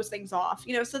turn those things off,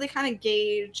 you know, so they kind of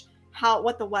gauge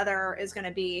what the weather is going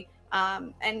to be.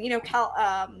 And, you know,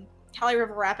 Cali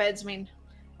River Rapids, I mean,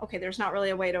 okay, there's not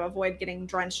really a way to avoid getting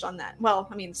drenched on that. Well,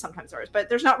 I mean, sometimes there is, but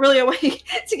there's not really a way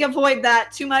to avoid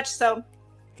that too much. So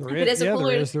if it is a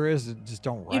cooler, there is. Just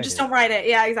don't ride it. You just don't ride it.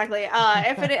 Yeah, exactly.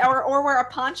 If it or wear a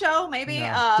poncho, maybe.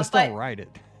 No, just don't ride it.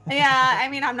 Yeah, I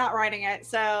mean, I'm not riding it.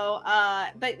 So,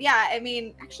 but yeah, I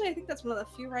mean, actually, I think that's one of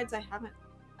the few rides I haven't.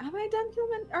 Have I done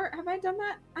or have I done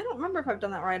that? I don't remember if I've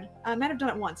done that ride. I might have done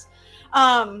it once.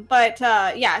 But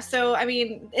yeah, so I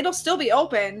mean, it'll still be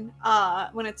open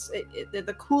when it's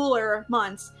the cooler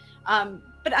months.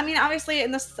 But I mean, obviously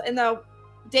in the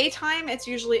daytime, it's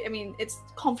usually, I mean, it's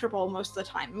comfortable most of the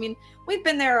time. I mean, we've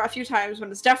been there a few times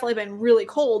when it's definitely been really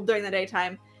cold during the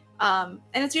daytime. And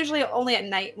it's usually only at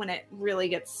night when it really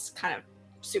gets kind of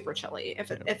super chilly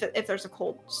if there's a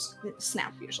cold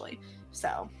snap usually.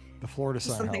 So The Florida Just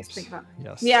sun some things helps. to think about.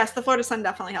 Yes. Yes, the Florida sun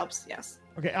definitely helps. Yes.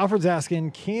 Okay, Alfred's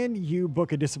asking, can you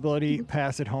book a disability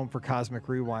pass at home for Cosmic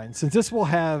Rewind? Since this will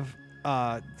have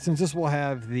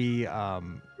the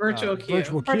Virtual queue.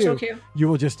 Virtual queue. you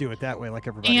will just do it that way, like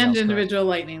everybody And else. correct? individual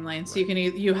lightning lanes. So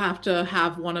you have to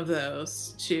have one of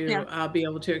those to be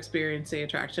able to experience the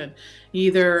attraction.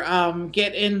 Either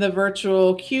get in the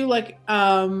virtual queue like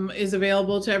is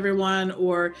available to everyone,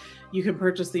 or you can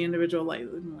purchase the individual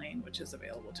lightning lane, which is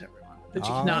available to everyone. But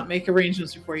you cannot make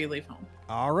arrangements before you leave home.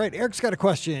 All right, Eric's got a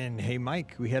question. Hey,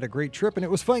 Mike, we had a great trip, and it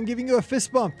was fun giving you a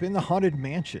fist bump in the Haunted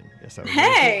Mansion. Yes, that was really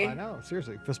Hey! cool. I know,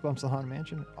 seriously, fist bumps in the Haunted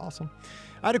Mansion. Awesome.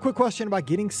 I had a quick question about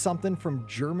getting something from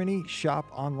Germany Shop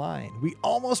Online. We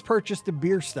almost purchased a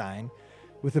beer stein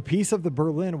with a piece of the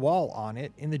Berlin Wall on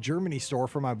it in the Germany store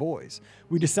for my boys.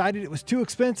 We decided it was too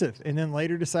expensive, and then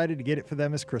later decided to get it for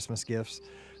them as Christmas gifts.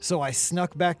 So I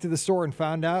snuck back to the store and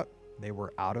found out they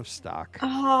were out of stock.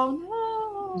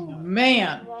 Oh no.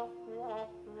 Man.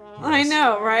 I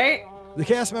know, right? The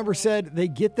cast member said they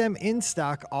get them in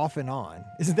stock off and on.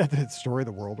 Isn't that the story of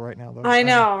the world right now, though? I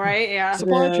know, right? Yeah.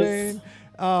 Supply Yes.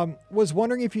 chain. Was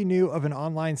wondering if you knew of an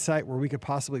online site where we could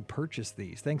possibly purchase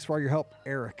these. Thanks for all your help,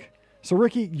 Eric. So,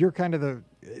 Ricky, you're kind of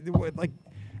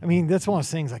that's one of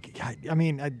those things.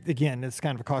 Again, it's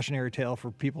kind of a cautionary tale for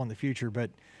people in the future,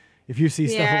 but if you see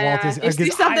stuff at Walt Disney, if you see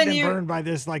because I've something been burned by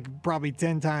this probably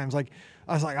 10 times.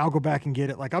 I was like, I'll go back and get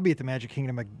it. I'll be at the Magic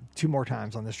Kingdom 2 more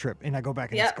times on this trip, and I go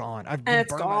back and it's gone. I've been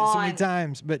burned by it so many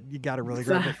times, but you got to really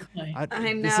grab it. Exactly.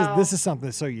 I know. This is something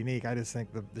that's so unique. I just think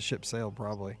the ship sailed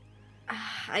probably.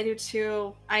 I do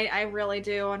too. I really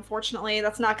do. Unfortunately,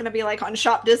 that's not going to be like on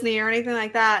Shop Disney or anything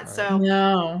like that. Right. So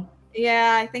No.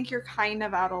 yeah, I think you're kind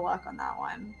of out of luck on that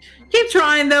one. Keep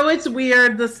trying though. It's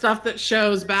weird, the stuff that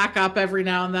shows back up every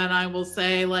now and then. I will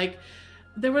say,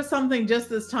 there was something just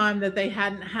this time that they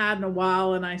hadn't had in a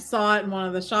while, and I saw it in one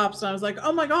of the shops, and I was like,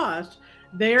 oh my gosh,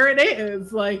 there it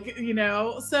is.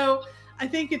 So I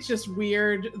think it's just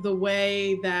weird the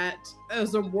way that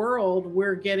as a world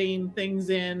we're getting things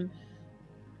in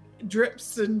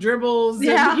drips and dribbles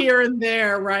and here and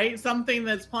there, right? Something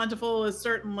that's plentiful is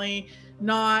certainly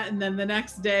not, and then the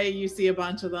next day you see a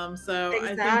bunch of them. So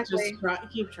Exactly. I think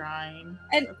just keep trying.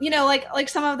 And like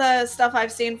some of the stuff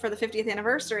I've seen for the 50th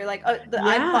anniversary, Yes.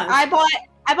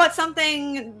 I bought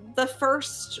something the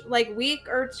first week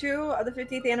or two of the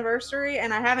 50th anniversary,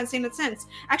 and I haven't seen it since.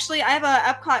 Actually, I have a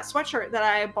Epcot sweatshirt that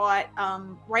I bought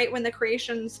right when the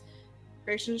Creations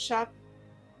shop.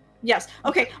 Yes.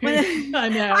 Okay. I know.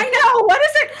 I know. What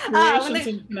is it? Creations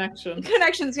and Connections.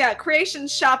 Connections. Yeah.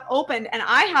 Creations shop opened, and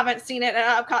I haven't seen it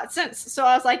at Epcot since. So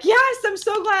I was like, yes, I'm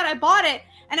so glad I bought it.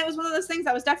 And it was one of those things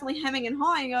I was definitely hemming and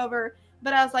hawing over.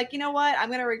 But I was like, you know what? I'm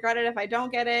going to regret it if I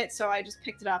don't get it. So I just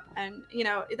picked it up. And,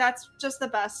 that's just the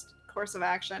best course of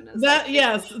action. That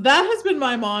has been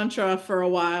my mantra for a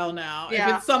while now. Yeah.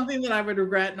 If it's something that I would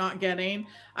regret not getting,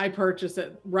 I purchase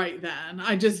it right then.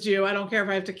 I just do. I don't care if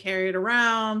I have to carry it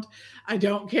around. I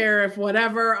don't care if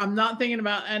whatever. I'm not thinking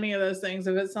about any of those things.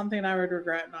 If it's something I would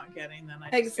regret not getting, then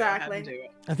I just go ahead and do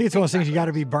it. I think it's one of those things you got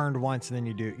to be burned once, and then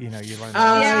you do. You learn.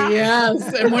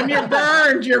 Yes. And when you're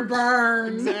burned, you're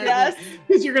burned. Yes.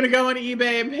 Because you're going to go on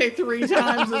eBay and pay 3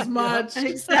 times as much.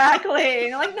 Exactly.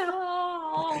 You're like, no.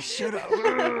 I should have.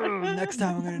 Next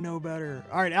time I'm going to know better.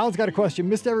 All right, Alan's got a question.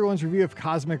 Missed everyone's review of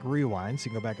Cosmic Rewind, so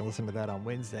you can go back and listen to that on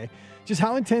Wednesday. Just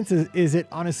how intense is it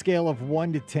on a scale of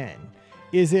 1 to 10?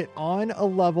 Is it on a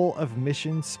level of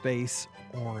Mission Space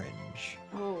Orange?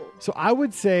 Oh. So I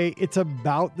would say it's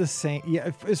about the same.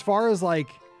 Yeah, as far as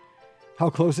how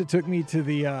close it took me to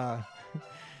the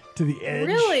edge.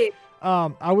 Really?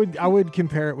 I would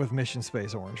compare it with Mission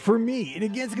Space Orange for me. And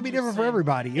again, it's gonna be different for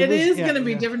everybody. It is going to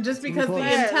be different just because the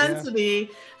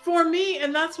intensity for me,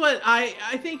 and that's what I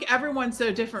think everyone's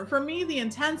so different. For me, the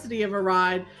intensity of a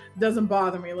ride doesn't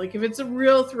bother me. Like if it's a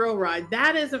real thrill ride,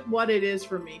 that isn't what it is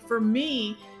for me. For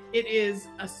me, it is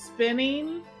a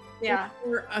spinning.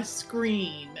 Or a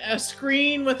screen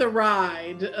with a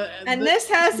ride. And this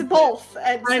has both.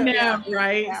 I know,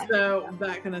 right? Yeah. So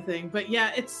that kind of thing. But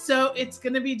yeah, it's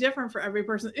going to be different for every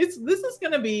person. This is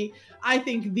going to be, I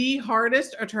think, the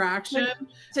hardest attraction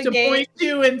to point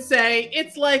to and say,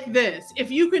 it's like this.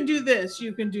 If you can do this,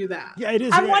 you can do that. Yeah, it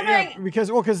is. I'm wondering. Because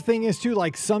the thing is too,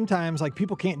 sometimes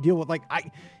people can't deal with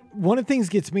one of the things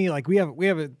gets me, we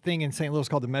have a thing in St. Louis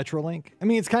called the Metrolink. I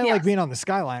mean, it's kind of like being on the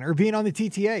Skyliner or being on the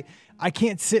TTA. I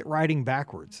can't sit riding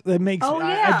backwards. That makes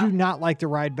I do not like to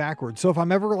ride backwards. So if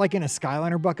I'm ever in a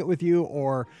Skyliner bucket with you,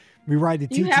 or we ride the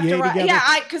TTA together.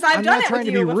 Yeah, because I've done it with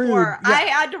you before. Yeah. I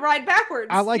had to ride backwards.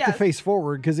 I like to face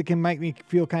forward because it can make me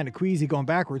feel kind of queasy going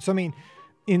backwards. So I mean,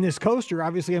 in this coaster,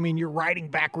 obviously, I mean, you're riding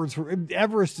backwards.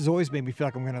 Everest has always made me feel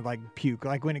like I'm going to like puke.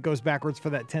 Like when it goes backwards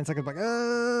for that 10 seconds, like,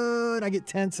 and I get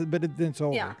tense, but then it's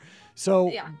over. Yeah.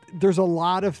 So there's a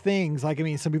lot of things. Like, I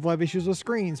mean, some people have issues with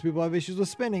screens. People have issues with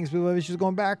spinning. Some people have issues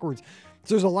going backwards.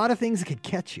 So there's a lot of things that could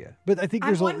catch you. But I think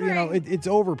it's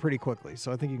over pretty quickly.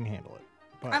 So I think you can handle it.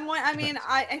 But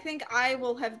I think I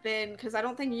will have been, because I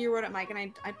don't think you rode it, Mike, and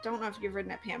I don't know if you've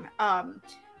ridden it, Pam.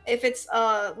 If it's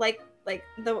like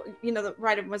the the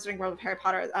ride of Wizarding World of Harry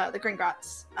Potter, the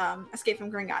Gringotts, Escape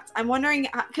from Gringotts. I'm wondering,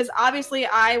 because obviously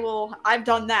I've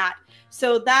done that,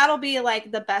 so that'll be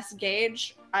like the best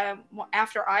gauge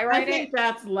after I ride it. I think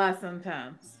that's less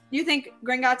intense. You think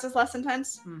Gringotts is less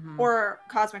intense, or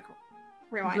Cosmic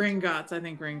Rewind? Gringotts. I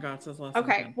think Gringotts is less.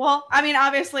 Okay. intense. Well, I mean,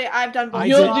 obviously I've done both.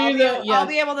 I'll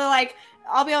be able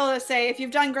to say if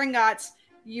you've done Gringotts,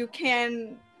 you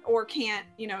can or can't,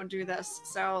 do this.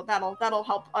 So that'll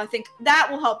help. I think that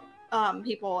will help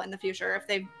people in the future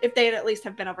if they at least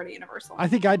have been over to Universal. I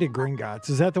think I did Gringotts.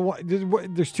 Is that the one?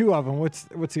 There's two of them. What's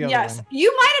the other one? Yes,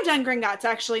 you might have done Gringotts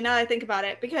actually. Now that I think about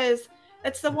it, because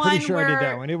it's the one. Pretty sure where... I did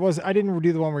that one. I didn't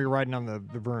do the one where you're riding on the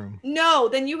broom. No,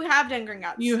 then you have done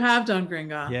Gringotts. You have done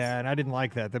Gringotts. Yeah, and I didn't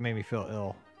like that. That made me feel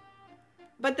ill.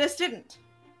 But this didn't.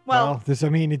 Well,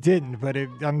 it didn't, but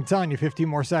I'm telling you, 15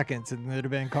 more seconds, and they'd have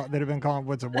been calling,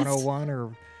 what's it, 101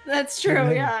 or? That's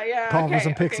true. Yeah. Calling for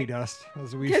some pixie dust,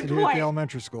 as we used to do at the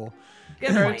elementary school.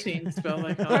 Protein spill.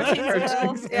 Protein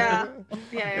spills. Yeah.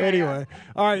 Anyway,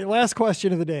 all right. Last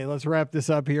question of the day. Let's wrap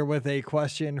this up here with a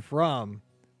question from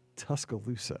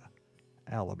Tuscaloosa,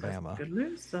 Alabama.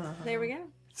 Tuscaloosa. There we go.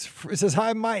 It says,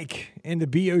 "Hi, Mike and the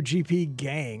BOGP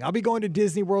gang. I'll be going to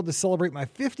Disney World to celebrate my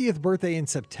 50th birthday in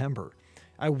September.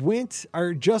 I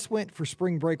just went for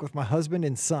spring break with my husband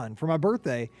and son. For my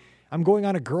birthday, I'm going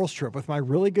on a girls' trip with my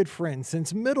really good friend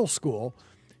since middle school,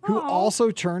 who also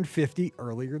turned 50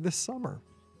 earlier this summer.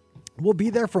 We'll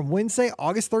be there from Wednesday,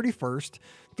 August 31st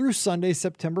through Sunday,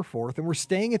 September 4th, and we're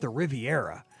staying at the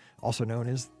Riviera, also known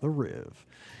as the Riv.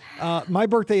 My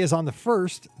birthday is on the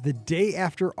 1st, the day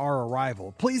after our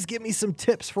arrival. Please give me some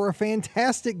tips for a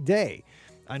fantastic day.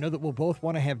 I know that we'll both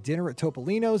want to have dinner at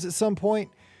Topolino's at some point.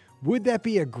 Would that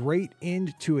be a great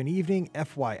end to an evening?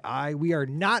 FYI, we are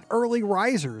not early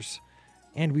risers,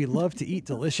 and we love to eat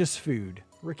delicious food."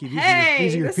 Ricky, these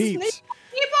are your peeps.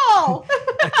 People!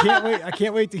 I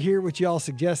can't wait to hear what y'all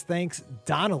suggest. Thanks,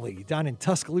 Donnelly, down in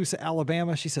Tuscaloosa,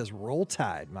 Alabama. She says, "Roll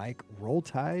Tide, Mike. Roll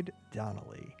Tide,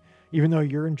 Donnelly." Even though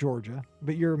you're in Georgia,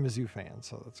 but you're a Mizzou fan,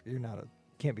 so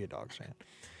can't be a Dogs fan.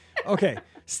 Okay,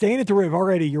 staying at the Riv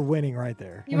already. You're winning right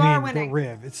there. You are winning. The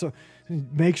Riv.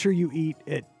 Make sure you eat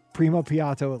at Primo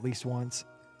Piatto at least once.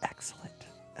 Excellent.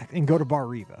 And go to Bar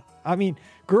Riva. I mean,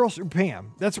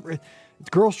 Pam, it's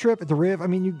girls trip at the Riv. I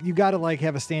mean, you got to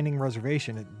have a standing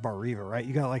reservation at Bar Riva, right?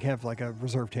 You got to have a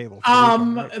reserved table.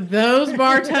 Right? Those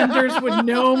bartenders would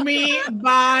know me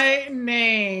by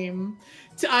name.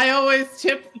 I always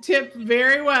tip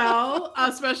very well,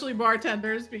 especially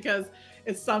bartenders, because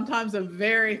it's sometimes a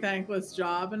very thankless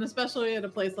job, and especially at a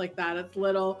place like that, it's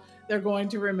little. They're going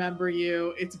to remember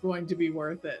you. It's going to be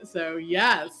worth it. So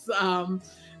yes,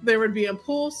 there would be a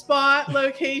pool spot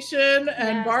location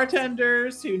and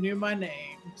bartenders who knew my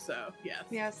name. So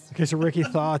yes. Okay, so Ricky,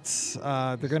 thoughts?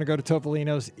 They're going to go to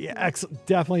Topolino's. Yeah, excellent.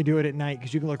 Definitely do it at night,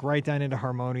 because you can look right down into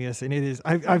Harmonious, and it is.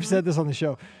 I've said this on the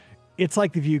show. It's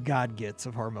like the view God gets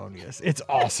of Harmonious. It's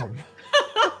awesome.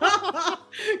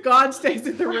 God stays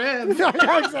at the Riv.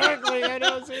 Exactly. I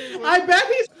know. Seriously. I bet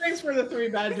he springs for the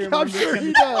 3-bedroom. I'm sure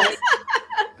he does.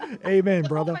 Amen,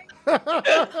 brother.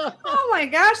 Oh my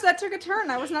gosh, that took a turn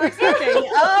I was not expecting.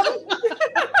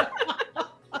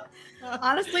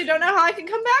 Honestly, don't know how I can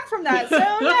come back from that. So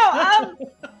no,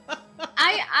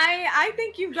 I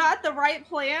think you've got the right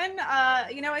plan.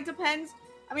 It depends.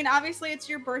 I mean, obviously it's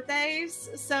your birthdays,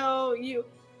 so you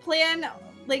plan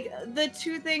the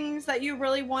two things that you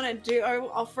really want to do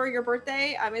for your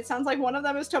birthday. It sounds like one of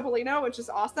them is Topolino, which is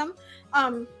awesome.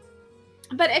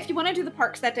 But if you want to do the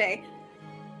parks that day,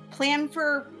 plan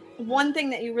for one thing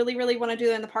that you really, really want to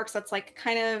do in the parks that's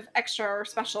kind of extra or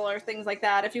special or things like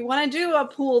that. If you want to do a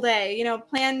pool day,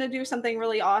 plan to do something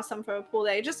really awesome for a pool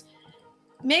day. Just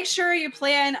make sure you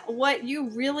plan what you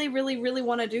really, really, really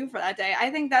want to do for that day.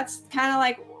 I think that's kind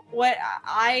of what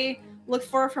I look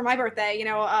for my birthday.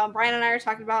 Brian and I are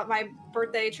talking about my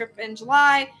birthday trip in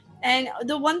July. And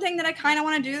the one thing that I kind of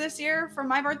want to do this year for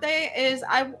my birthday is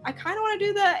I kind of want to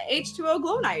do the H2O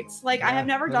glow nights. I have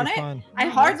never done it. Fun. I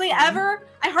hardly ever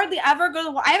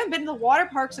go to I haven't been to the water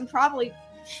parks in probably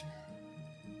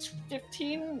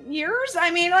 15 years.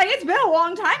 I mean, it's been a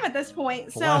long time at this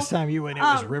point. The last time you went, it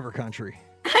was River Country.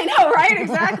 I know, right?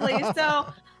 Exactly.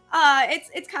 So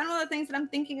it's kind of one of the things that I'm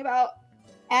thinking about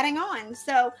adding on.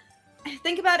 So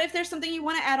think about if there's something you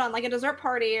want to add on, like a dessert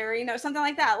party or, you know, something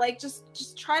like that. Like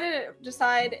just try to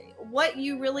decide what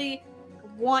you really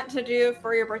want to do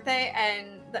for your birthday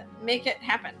and make it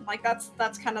happen. Like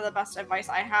that's kind of the best advice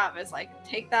I have is like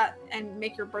take that and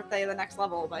make your birthday the next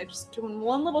level by just doing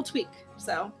one little tweak.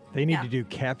 So they need to do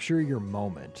capture your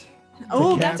moment.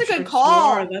 Oh, that's a good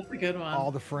call. Sure, that's a good one.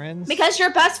 All the friends. Because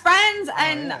you're best friends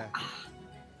and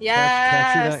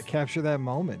capture that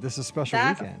moment. This is a special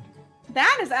weekend.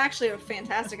 That is actually a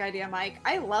fantastic idea, Mike.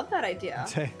 I love that idea.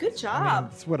 Good job. I mean,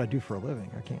 it's what I do for a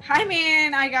living. I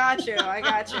got you. I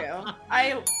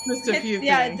just a few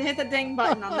hit the ding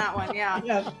button on that one.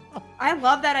 Yeah. I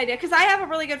love that idea because I have a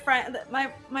really good friend.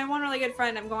 My one really good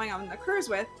friend I'm going on the cruise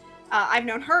with. I've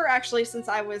known her actually since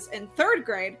I was in 3rd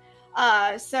grade.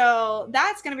 So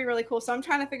that's going to be really cool. So I'm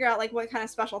trying to figure out like what kind of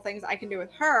special things I can do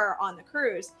with her on the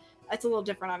cruise. It's a little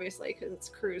different, obviously, because it's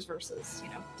cruise versus,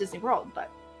 Disney World,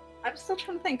 but I'm still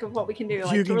trying to think of what we can do.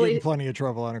 You can get in plenty of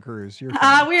trouble on a cruise. We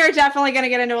are definitely going to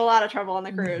get into a lot of trouble on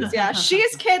the cruise. Yeah,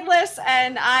 she's kidless,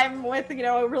 and I'm with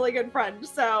a really good friend,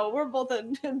 so we're both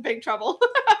in big trouble.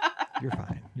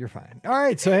 You're fine. All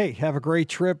right, so hey, have a great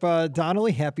trip,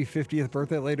 Donnelly. Happy 50th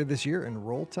birthday later this year, and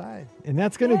roll tide. And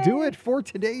that's going to do it for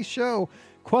today's show.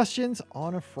 Questions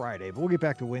on a Friday, but we'll get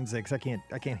back to Wednesday because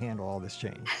I can't handle all this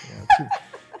change.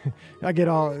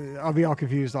 I'll be all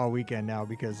confused all weekend now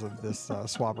because of this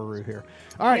swapperoo here.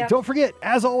 All right, Don't forget,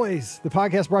 as always, the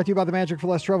podcast brought to you by the Magic for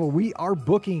Less Travel. We are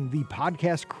booking the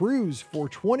podcast cruise for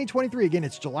 2023. Again,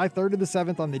 it's July 3rd to the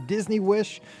 7th on the Disney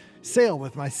Wish sail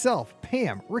with myself,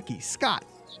 Pam, Ricky, Scott,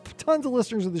 tons of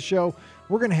listeners of the show.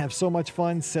 We're going to have so much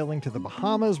fun sailing to the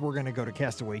Bahamas. We're going to go to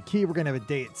Castaway Cay. We're going to have a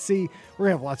day at sea. We're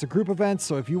going to have lots of group events.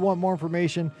 So if you want more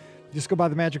information, just go by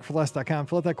themagicforless.com,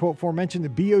 fill out that quote form, mention the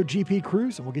BOGP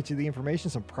cruise, and we'll get you the information,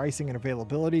 some pricing and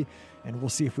availability, and we'll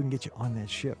see if we can get you on that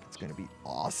ship. It's going to be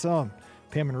awesome.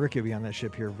 Pam and Ricky will be on that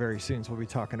ship here very soon, so we'll be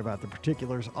talking about the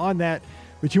particulars on that.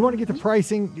 But you want to get the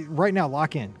pricing right now,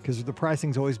 lock in, because the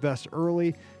pricing's always best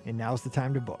early, and now's the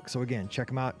time to book. So again, check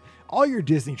them out. All your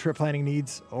Disney trip planning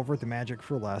needs over at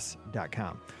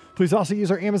themagicforless.com. Please also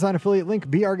use our Amazon affiliate link,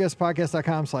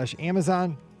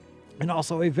 beourguestpodcast.com/Amazon. And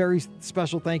also a very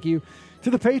special thank you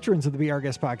to the patrons of the Be Our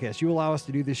Guest podcast. You allow us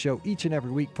to do this show each and every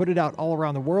week, put it out all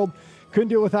around the world. Couldn't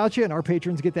do it without you. And our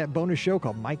patrons get that bonus show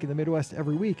called Mike in the Midwest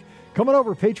every week. Come on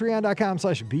over,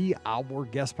 patreon.com/Be Our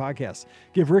Guest podcast.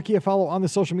 Give Ricky a follow on the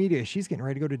social media. She's getting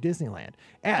ready to go to Disneyland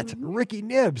at Ricky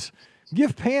Nibs.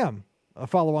 Give Pam a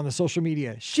follow on the social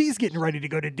media. She's getting ready to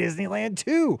go to Disneyland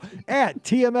too at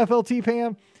TMFLT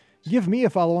Pam. Give me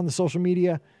a follow on the social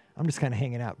media. I'm just kind of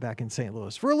hanging out back in St.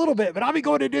 Louis for a little bit, but I'll be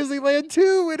going to Disneyland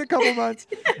too in a couple months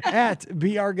at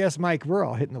Be Our Guest Mike. We're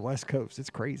all hitting the West Coast. It's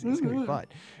crazy. It's going to be fun.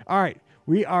 All right.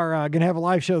 We are going to have a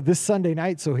live show this Sunday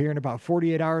night. So here in about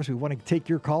 48 hours, we want to take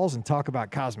your calls and talk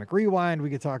about Cosmic Rewind. We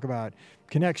could talk about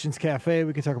Connections Cafe.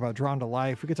 We could talk about Drawn to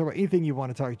Life. We could talk about anything you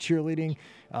want to talk cheerleading.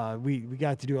 We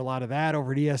got to do a lot of that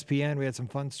over at ESPN. We had some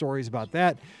fun stories about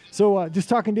that. So just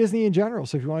talking Disney in general.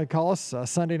 So if you want to call us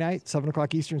Sunday night, 7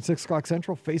 o'clock Eastern, 6 o'clock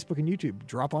Central, Facebook and YouTube,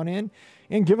 drop on in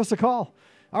and give us a call.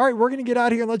 All right, we're going to get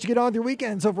out of here and let you get on with your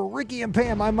weekend. So for Ricky and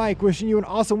Pam, I'm Mike, wishing you an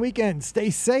awesome weekend. Stay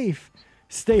safe,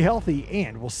 stay healthy,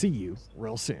 and we'll see you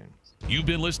real soon. You've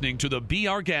been listening to the Be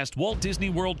Our Guest Walt Disney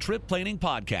World Trip Planning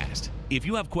Podcast. If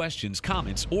you have questions,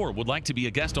 comments, or would like to be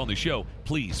a guest on the show,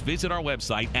 please visit our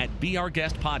website at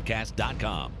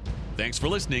beourguestpodcast.com. Thanks for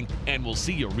listening, and we'll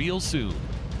see you real soon.